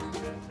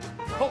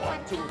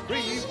 1, 2,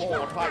 3,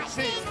 4, 5,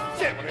 6,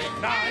 7,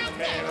 8, 9,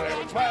 10,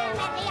 11, 12.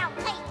 And they all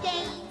played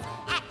games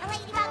at the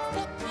ladybug's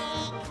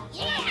picnic.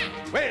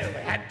 Yeah! Well,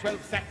 they had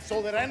 12 sacks,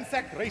 so they ran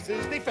sack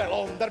races. They fell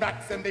on their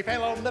backs and they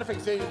fell on their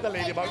faces. The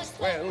ladybugs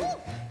 12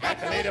 at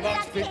the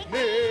ladybug's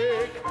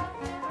picnic.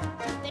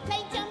 They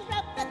played jump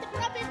rope, but the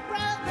rope is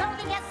broke.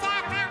 Only just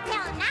sat around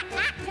telling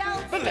knock-knock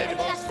jokes. The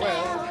ladybugs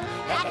 12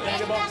 at the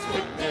ladybug's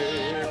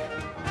picnic.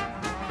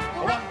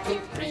 1, 2,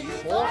 3,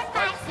 4,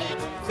 5,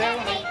 6,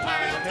 7, 8,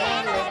 9,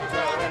 10, 11,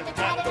 12, and they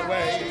chatted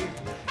away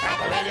at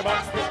the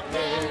ladybug's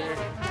picnic.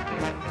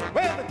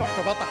 Well, they talked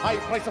about the high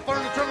price of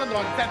furniture and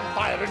rugs and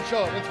fire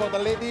insurance for the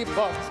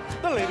ladybugs.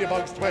 The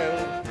ladybugs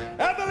 12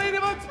 at the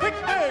ladybugs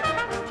picnic.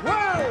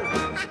 12!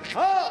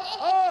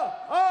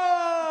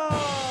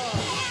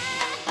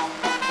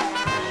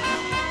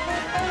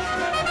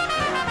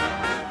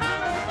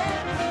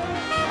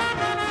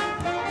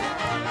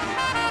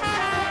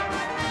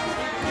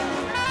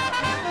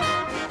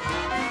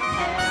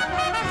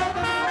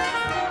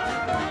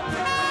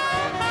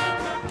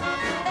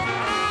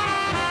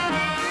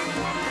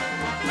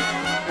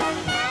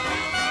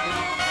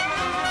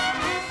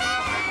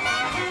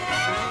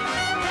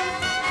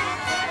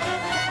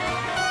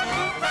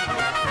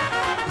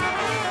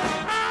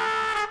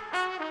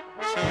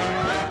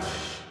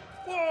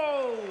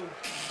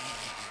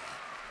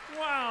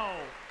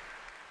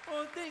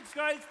 Thanks,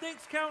 guys.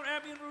 Thanks, Count,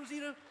 Abby, and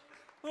Rosita.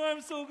 Oh,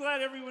 I'm so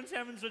glad everyone's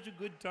having such a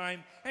good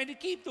time. And to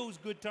keep those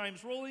good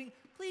times rolling,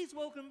 please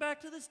welcome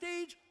back to the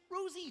stage,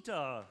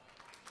 Rosita.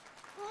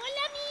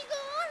 Hola,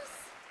 amigos.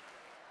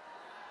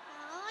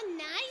 Oh,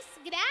 nice.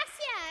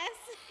 Gracias.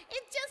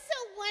 It's just so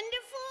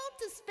wonderful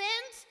to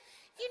spend,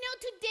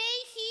 today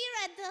here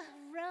at the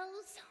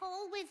Rose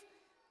Hall with,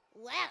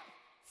 well,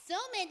 So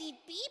many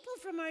people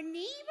from our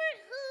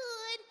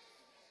neighborhood.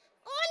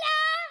 Hola!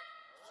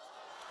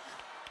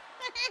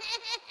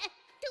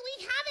 Do we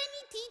have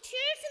any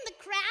teachers in the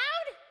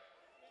crowd?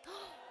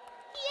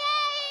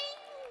 Yay!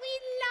 We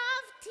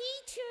love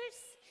teachers.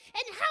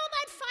 And how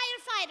about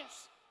firefighters?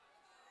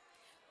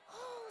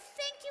 Oh,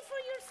 thank you for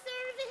your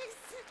service.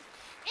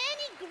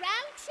 Any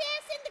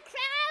grouches in the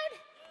crowd?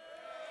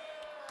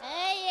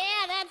 Oh,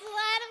 yeah, that's a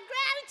lot of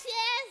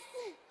grouches.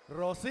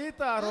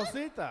 Rosita,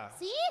 Rosita.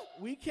 ¿Sí?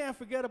 We can't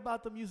forget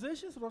about the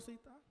musicians,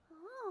 Rosita.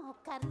 Oh,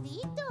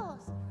 Carlitos.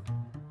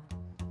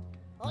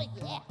 Oh,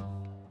 yeah.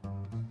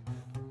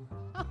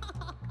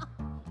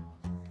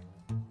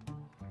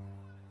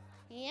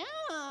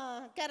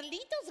 Yeah,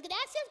 Carlitos,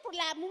 gracias por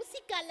la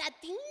música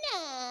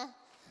latina.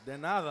 De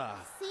nada.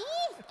 Sí,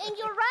 and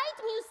you're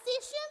right,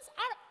 musicians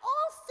are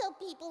also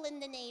people in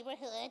the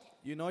neighborhood.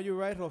 You know, you're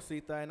right,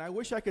 Rosita, and I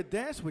wish I could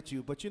dance with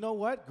you, but you know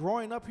what?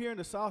 Growing up here in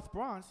the South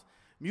Bronx,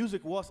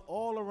 music was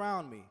all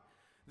around me.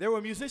 There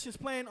were musicians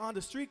playing on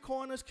the street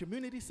corners,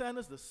 community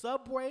centers, the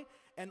subway,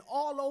 and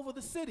all over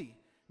the city.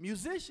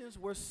 Musicians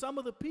were some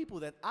of the people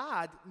that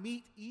I'd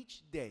meet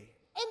each day.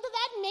 And did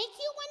that make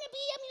you want to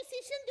be a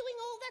musician doing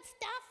all that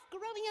stuff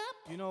growing up?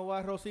 You know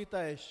what, Rosita?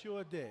 It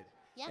sure did.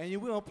 Yeah? And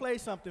we're going to play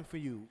something for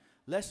you.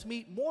 Let's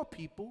meet more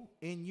people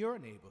in your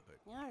neighborhood.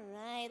 All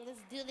right,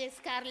 let's do this,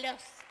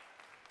 Carlos.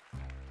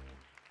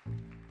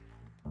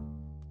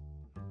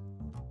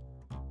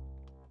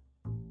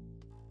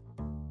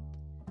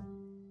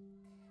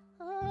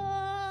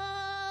 Oh,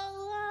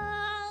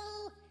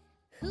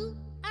 who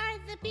are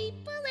the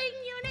people in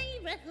your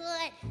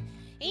neighborhood?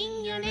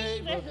 In your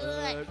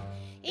neighborhood.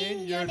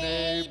 In your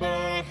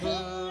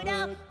neighborhood.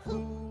 Oh,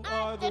 who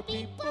are the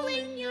people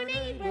in your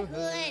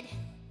neighborhood?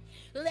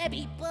 The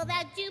people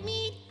that you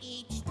meet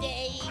each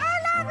day.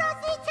 Hola,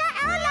 Rosita,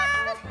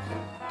 hola.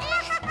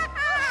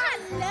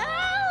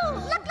 Hello.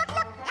 Look, look,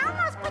 look.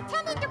 Elmo's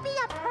pretending to be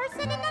a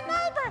person in the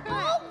neighborhood.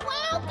 Oh,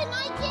 wow. Can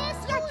I guess?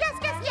 Yeah, guess.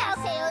 Yeah,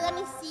 okay, well, let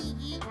me see.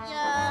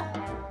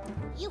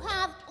 You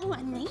have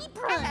an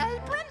apron. An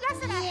apron?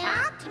 Yes, and a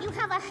hat. You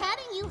have a hat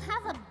and you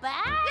have a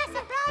bag? Yes,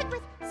 a bag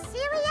with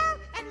cereal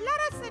and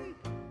lettuce and...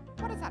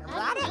 What is that, a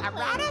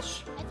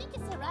radish? I think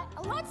it's a radish.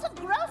 Lots of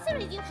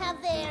groceries you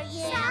have there,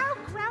 yeah. So,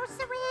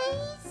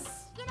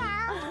 groceries, you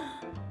know.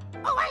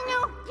 Oh, I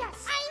know.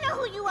 Yes. I know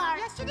who you are.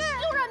 Yes, you do.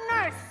 You're a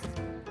nurse.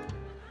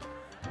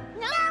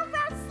 No,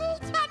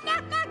 Rosita,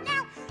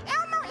 no.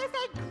 Elmo is a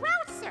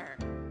grocer.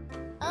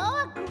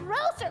 Oh, a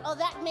grocer. Oh,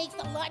 that makes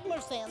a lot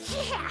more sense.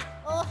 Yeah.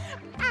 Oh,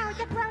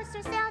 The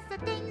grocer sells the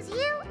things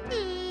you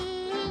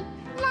need,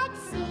 like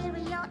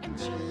cereal and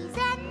cheese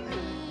and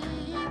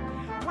meat.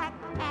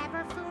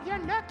 Whatever food you're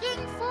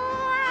looking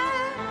for,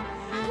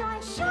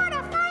 you're sure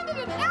to find it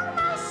in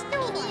Elmo's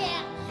store.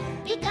 yeah.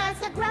 Because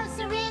the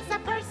grocer is a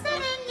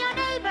person in your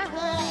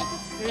neighborhood.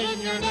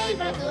 In your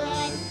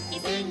neighborhood.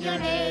 It's in your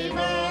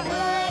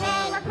neighborhood.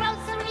 Oh, a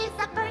grocer is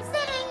a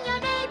person in your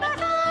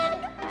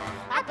neighborhood.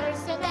 A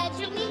person that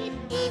you meet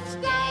each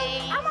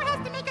day. Elmo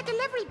has to make a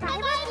delivery by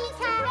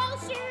Mr.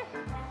 Grocer.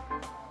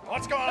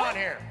 What's going on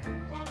here?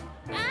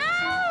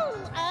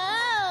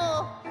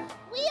 Oh.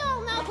 We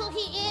all know who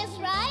he is,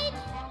 right?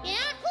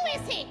 Yeah? Who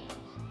is he?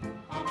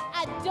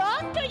 A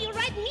doctor? You're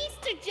right.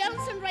 Mr.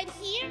 Johnson right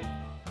here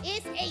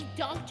is a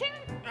doctor?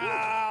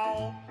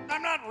 Oh,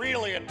 I'm not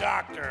really a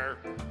doctor,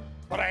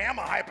 but I am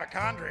a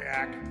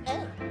hypochondriac.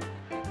 Oh.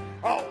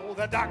 Oh,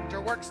 the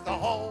doctor works the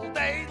whole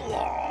day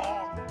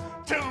long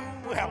to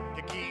help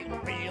you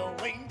keep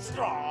feeling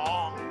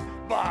strong.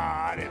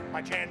 But if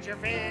by chance you're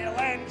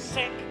feeling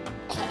sick,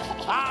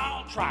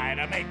 I'll try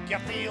to make you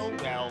feel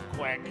well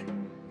quick.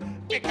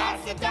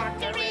 Because the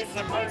doctor is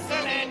a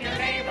person in your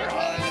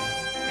neighborhood.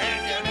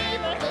 In your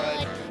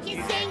neighborhood.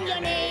 He's in your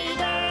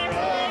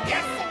neighborhood.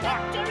 Yes, the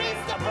doctor is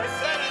the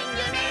person in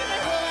your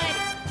neighborhood.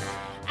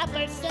 A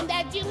person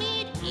that you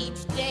meet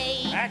each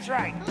day. That's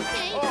right.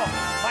 Okay. Oh,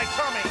 my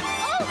tummy.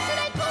 Oh, should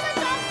I call the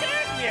doctor?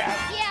 Yes.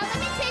 Yeah, let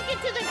me take you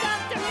to the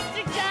doctor,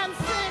 Mr.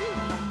 Johnson.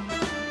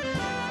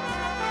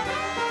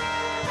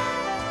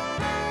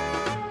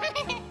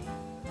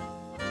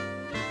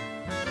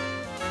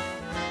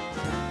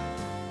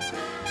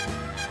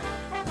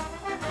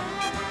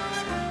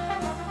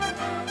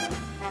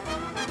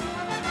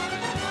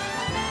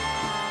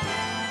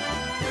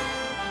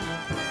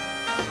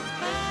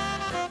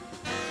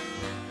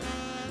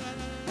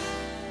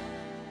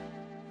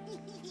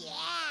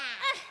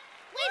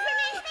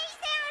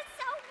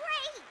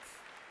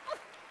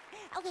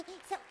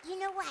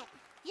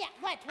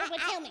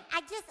 Tell me. I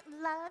just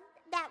love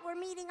that we're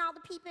meeting all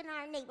the people in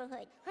our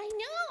neighborhood. I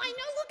know.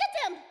 Look at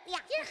them.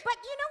 Yeah. But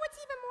you know what's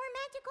even more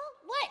magical?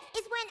 What?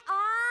 Is when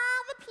all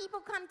the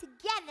people come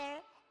together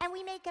and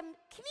we make a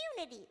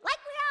community, like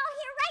we're all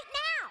here right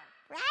now,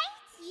 right?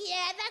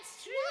 Yeah,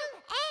 that's true.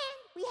 Yeah. And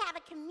we have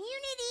a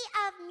community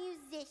of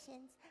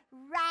musicians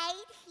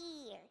right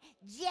here.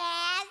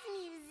 Jazz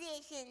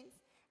musicians.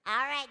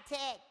 All right,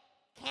 Ted,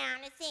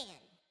 count us in.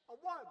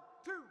 1,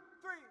 2,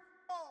 3,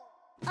 4.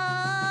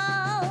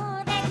 Oh,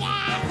 the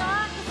jazz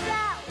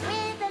orchestra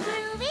with a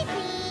groovy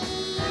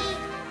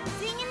beat.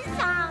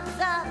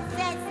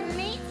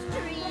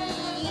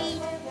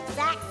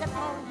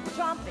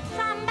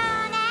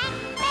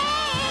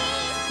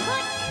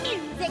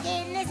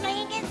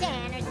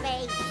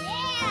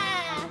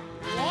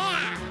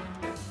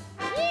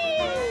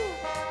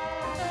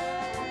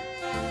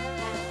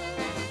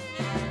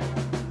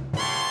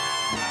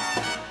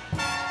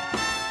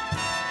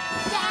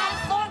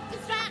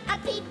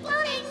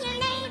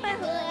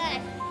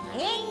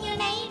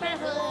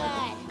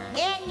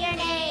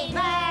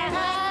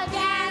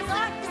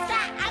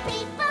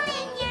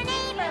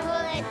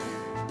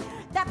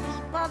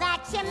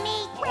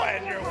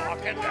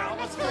 walking down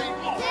the street.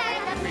 Oh.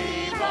 Take the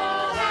people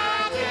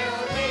that you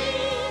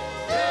meet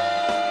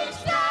each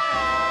day.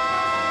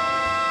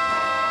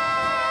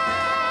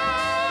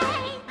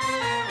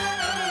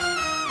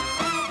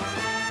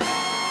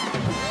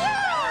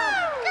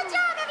 Good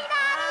job,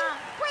 everybody.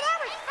 Boy, that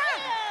was fun.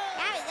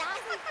 That was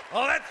awesome.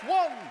 Oh, that's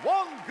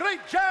one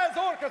great jazz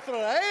orchestra,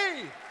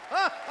 eh?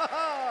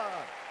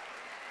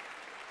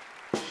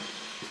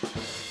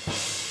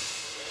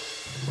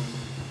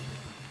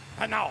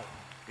 And now,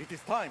 it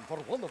is time for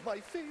one of my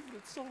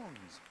favorite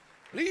songs.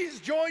 Please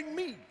join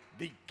me,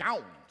 the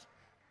Count,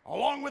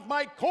 along with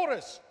my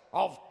chorus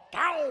of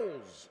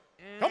cows.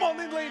 Come on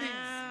in, ladies.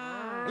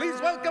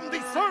 Please welcome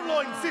the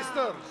Sirloin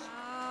Sisters.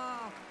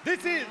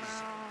 This is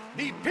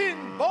the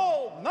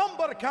pinball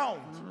number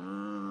count.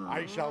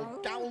 I shall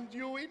count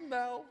you in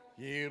now.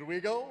 Here we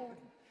go.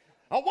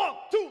 1,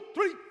 2,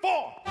 3,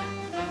 4.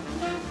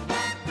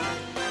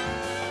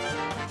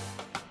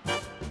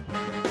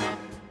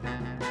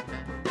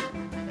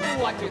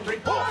 1, 2, 3,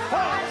 4,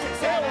 5, 6,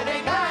 7,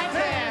 8, 9,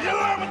 10,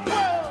 11,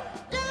 12.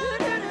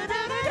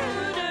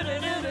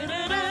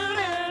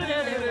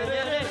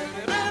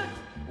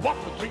 1,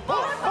 2, 3, 4,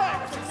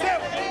 5, 6,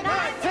 7, 8,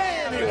 9,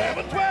 10,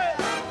 11, 12.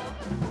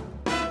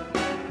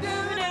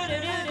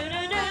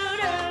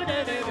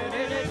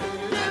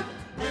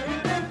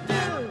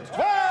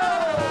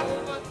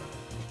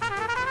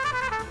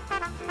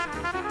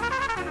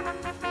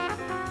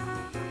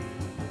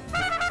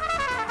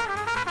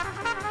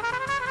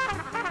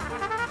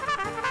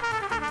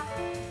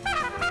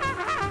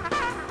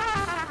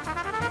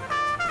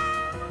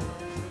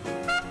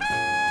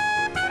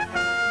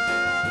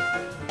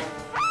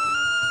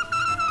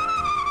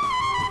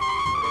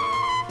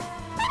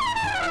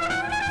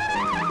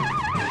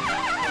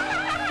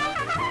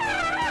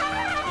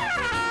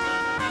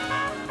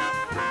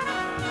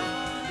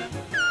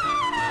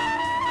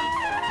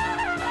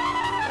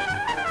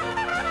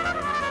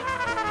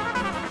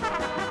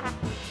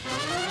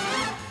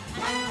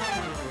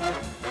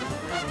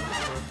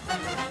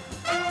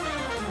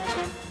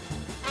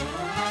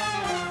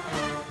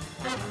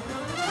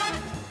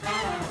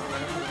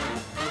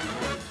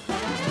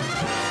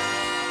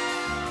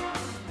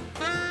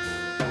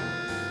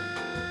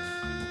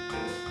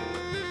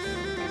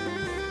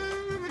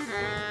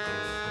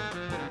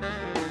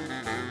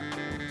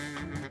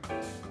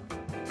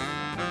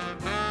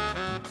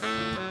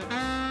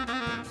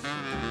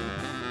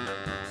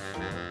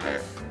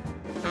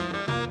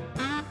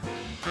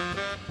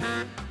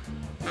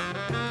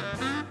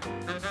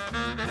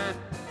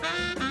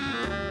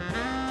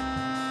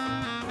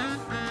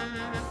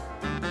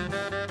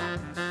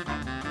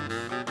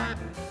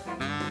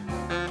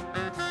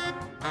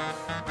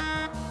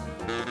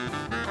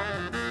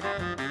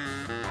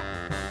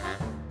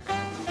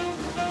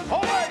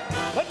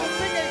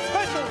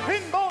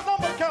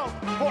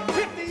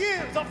 50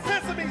 years of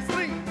Sesame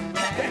Street.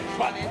 10,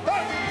 20, 30,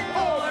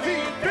 40,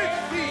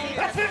 50.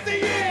 That's 50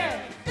 years.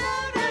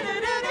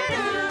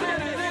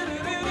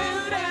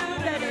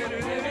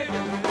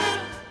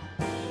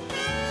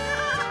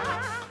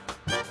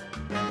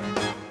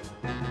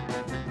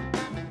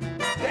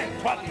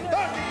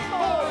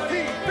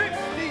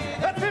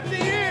 That's 50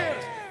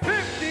 years!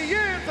 50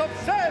 years of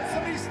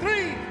Sesame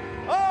Street!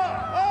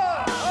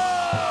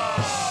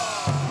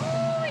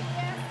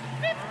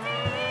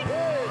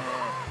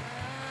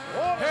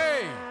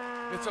 Hey,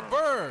 it's a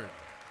bird.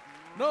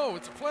 No,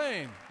 it's a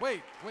plane.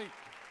 Wait.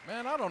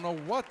 Man, I don't know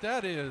what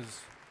that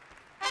is.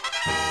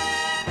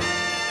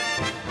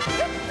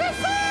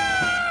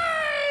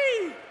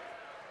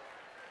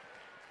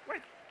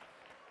 Wait.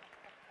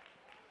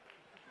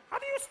 How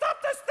do you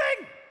stop this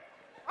thing?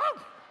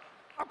 Oh,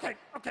 okay,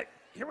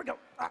 here we go.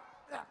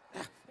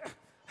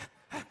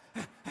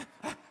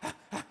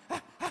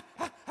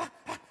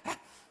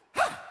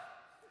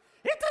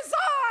 It is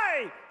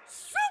I,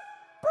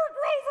 Super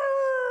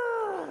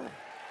Grover!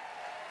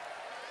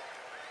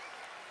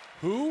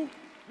 Who?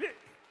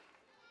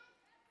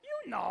 You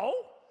know,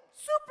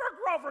 Super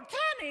Grover.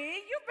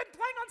 Kenny, you've been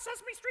playing on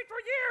Sesame Street for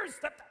years.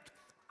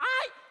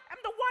 I am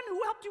the one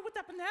who helped you with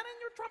that banana in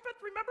your trumpet,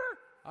 remember?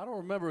 I don't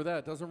remember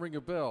that. Doesn't ring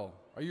a bell.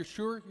 Are you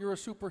sure you're a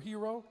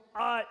superhero?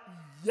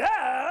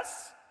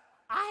 Yes.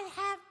 I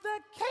have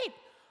the cape.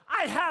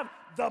 I have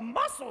the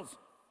muscles.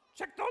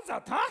 Check those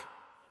out, huh?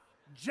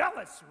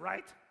 Jealous,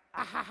 right?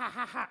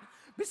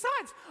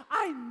 Besides,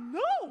 I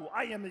know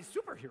I am a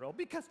superhero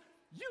because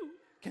you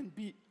can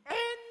be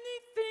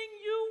anything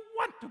you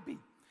want to be,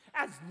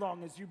 as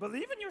long as you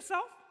believe in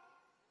yourself.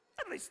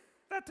 At least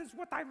that is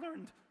what I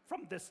learned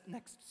from this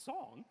next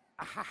song.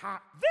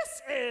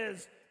 This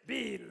is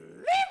Believe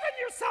in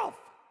Yourself.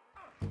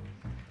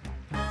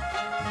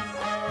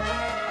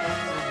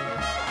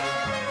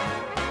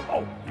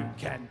 Oh, you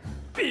can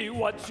be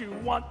what you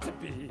want to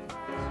be.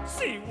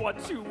 See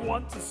what you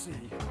want to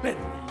see.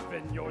 Believe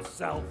in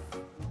yourself.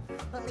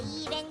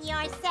 Believe in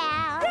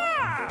yourself.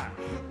 Yeah!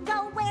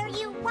 Go where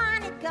you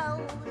want to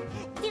go.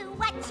 Do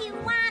what you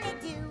want to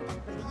do.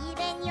 Believe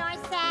in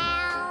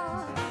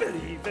yourself.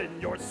 Believe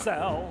in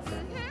yourself.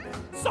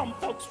 Some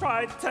folks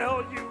try to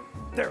tell you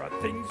There are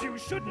things you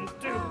shouldn't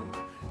do.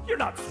 You're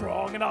not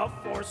strong enough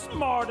or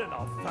smart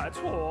enough, that's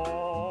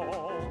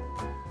all.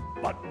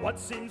 But what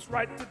seems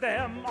right to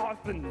them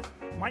often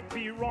might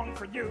be wrong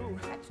for you.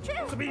 That's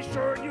true. So be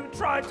sure you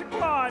try to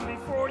climb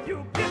before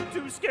you get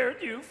too scared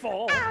you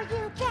fall. Oh,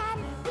 you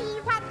can be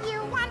what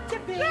you want to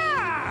be.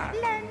 Yeah!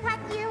 Learn what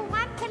you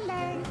want to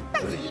learn.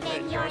 Believe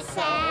in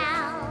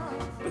yourself.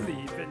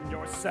 Believe in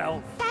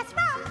yourself. That's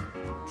right.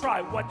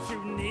 Try what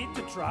you need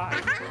to try.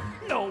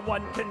 No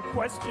one can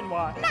question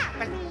why. Now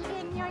believe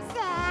in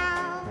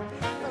yourself.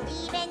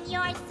 Believe in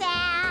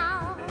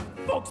yourself.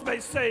 Folks may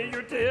say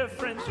you're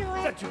different, Sure.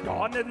 that you've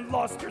gone and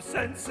lost your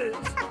senses,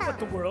 but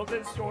the world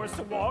is yours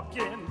to walk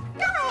in.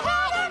 Go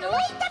ahead and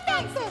leap the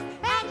fences,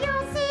 and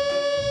you'll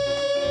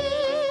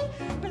see.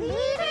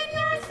 Believe in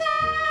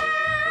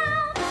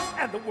yourself.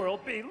 And the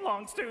world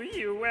belongs to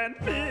you and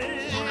me.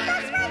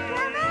 That's right,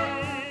 Grover.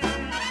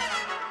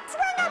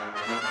 Swing up.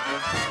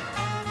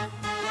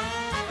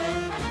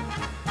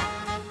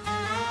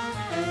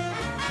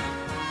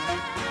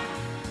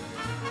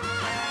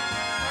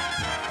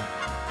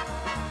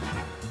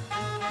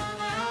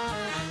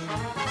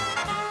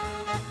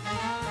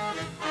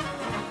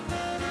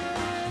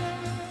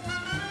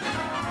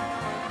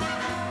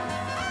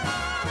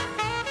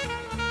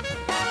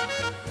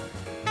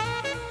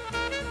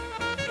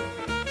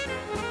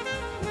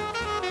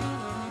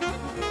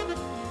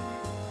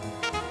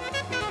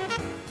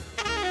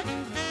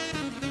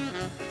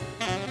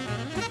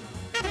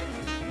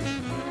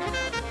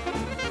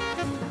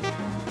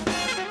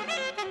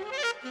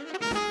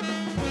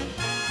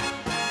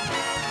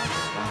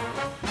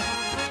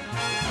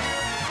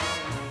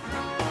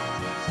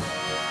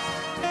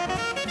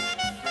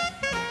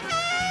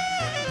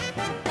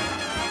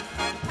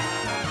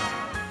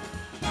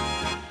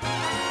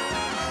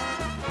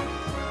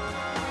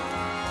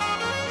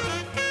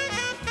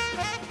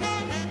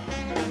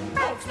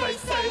 Folks may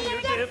say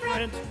you're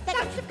different,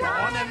 That you've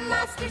gone and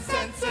lost your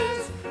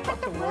senses,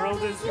 but the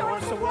world is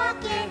yours to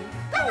walk in.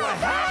 Go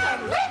ahead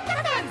and leap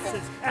the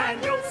fences,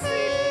 and you'll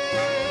see.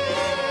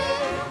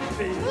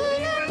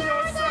 Believe in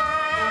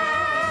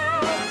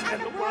yourself,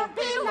 and the world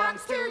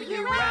belongs to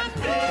you and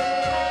me.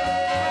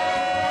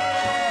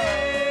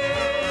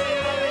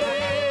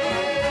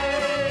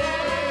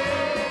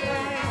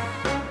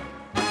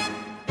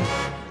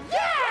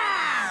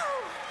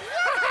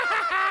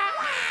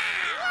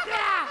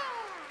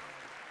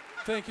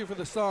 Thank you for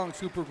the song,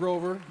 Super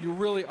Grover. You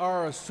really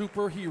are a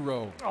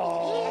superhero.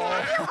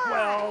 Oh,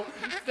 well,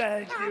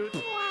 thank you.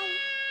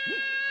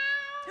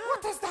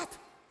 What is that?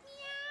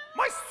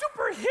 My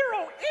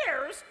superhero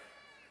ears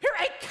hear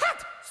a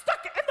cat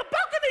stuck in the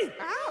balcony.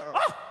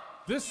 Oh.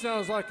 This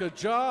sounds like a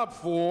job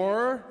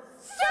for...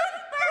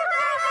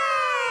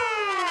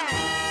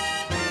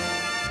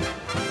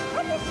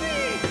 Come with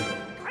me.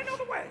 I know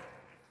the way.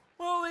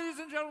 Well, ladies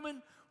and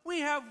gentlemen, we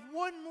have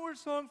one more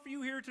song for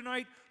you here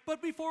tonight. But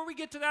before we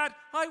get to that,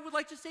 I would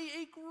like to say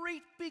a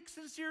great, big,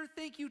 sincere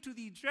thank you to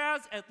the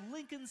Jazz at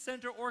Lincoln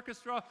Center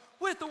Orchestra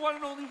with the one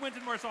and only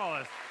Wynton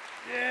Marsalis.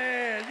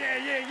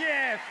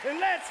 Yeah. And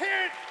let's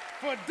hear it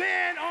for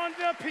Dan on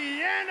the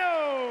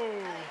piano.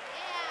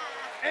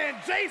 And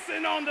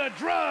Jason on the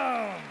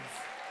drums.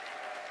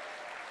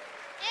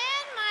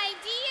 And my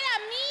dear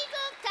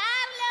amigo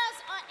Carlos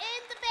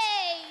in the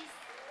bass.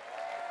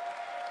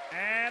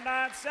 And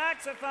on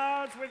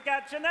saxophones, we've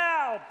got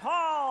Janelle,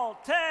 Paul,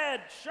 Ted,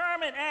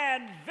 Sherman,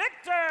 and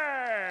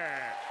Victor.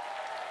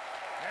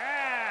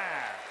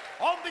 Yeah.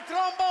 On the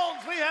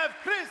trombones, we have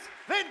Chris,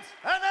 Vince,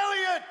 and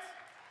Elliot.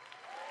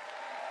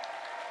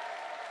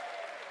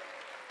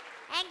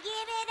 And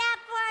give it up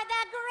for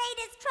the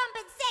greatest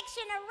trumpet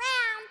section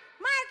around,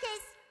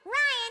 Marcus,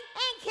 Ryan,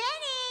 and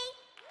Kenny.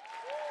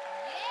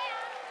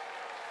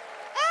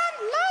 And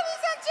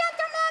ladies and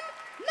gentlemen,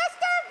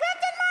 Mr.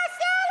 Wynton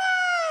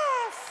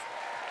Marsalis.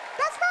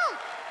 That's right.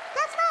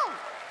 That's right.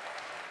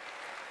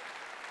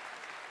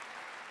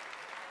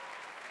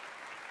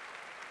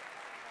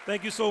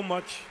 Thank you so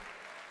much.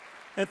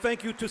 And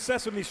thank you to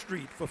Sesame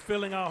Street for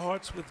filling our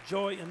hearts with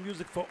joy and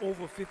music for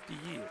over 50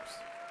 years.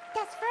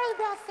 That's very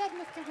well said,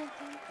 Mr.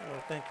 Wynton.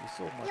 Oh, thank you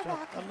so much. You're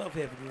welcome. I love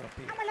having you up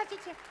here. I'm gonna let you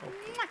too.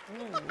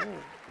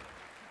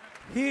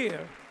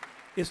 Here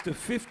is to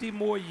 50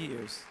 more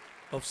years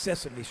of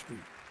Sesame Street.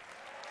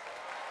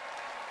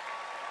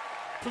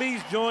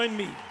 Please join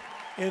me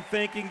in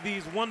thanking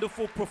these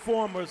wonderful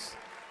performers.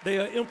 They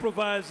are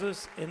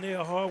improvisers, and they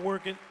are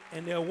hardworking,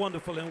 and they are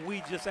wonderful, and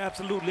we just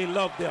absolutely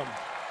love them.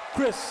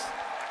 Chris,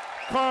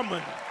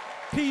 Carmen,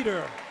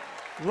 Peter,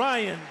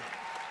 Ryan,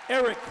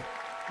 Eric,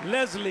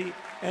 Leslie,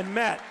 and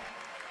Matt.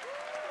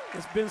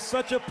 It's been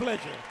such a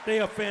pleasure. They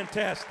are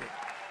fantastic.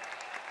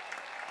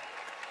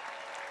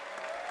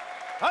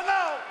 And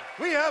now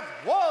we have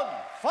one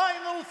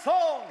final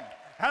song,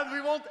 and we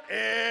want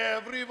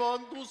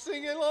everyone to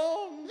sing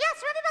along.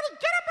 Yes, everybody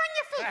get up on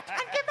your feet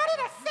and get ready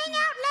to sing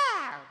out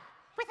loud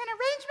with an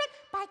arrangement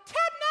by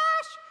Ted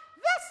Nash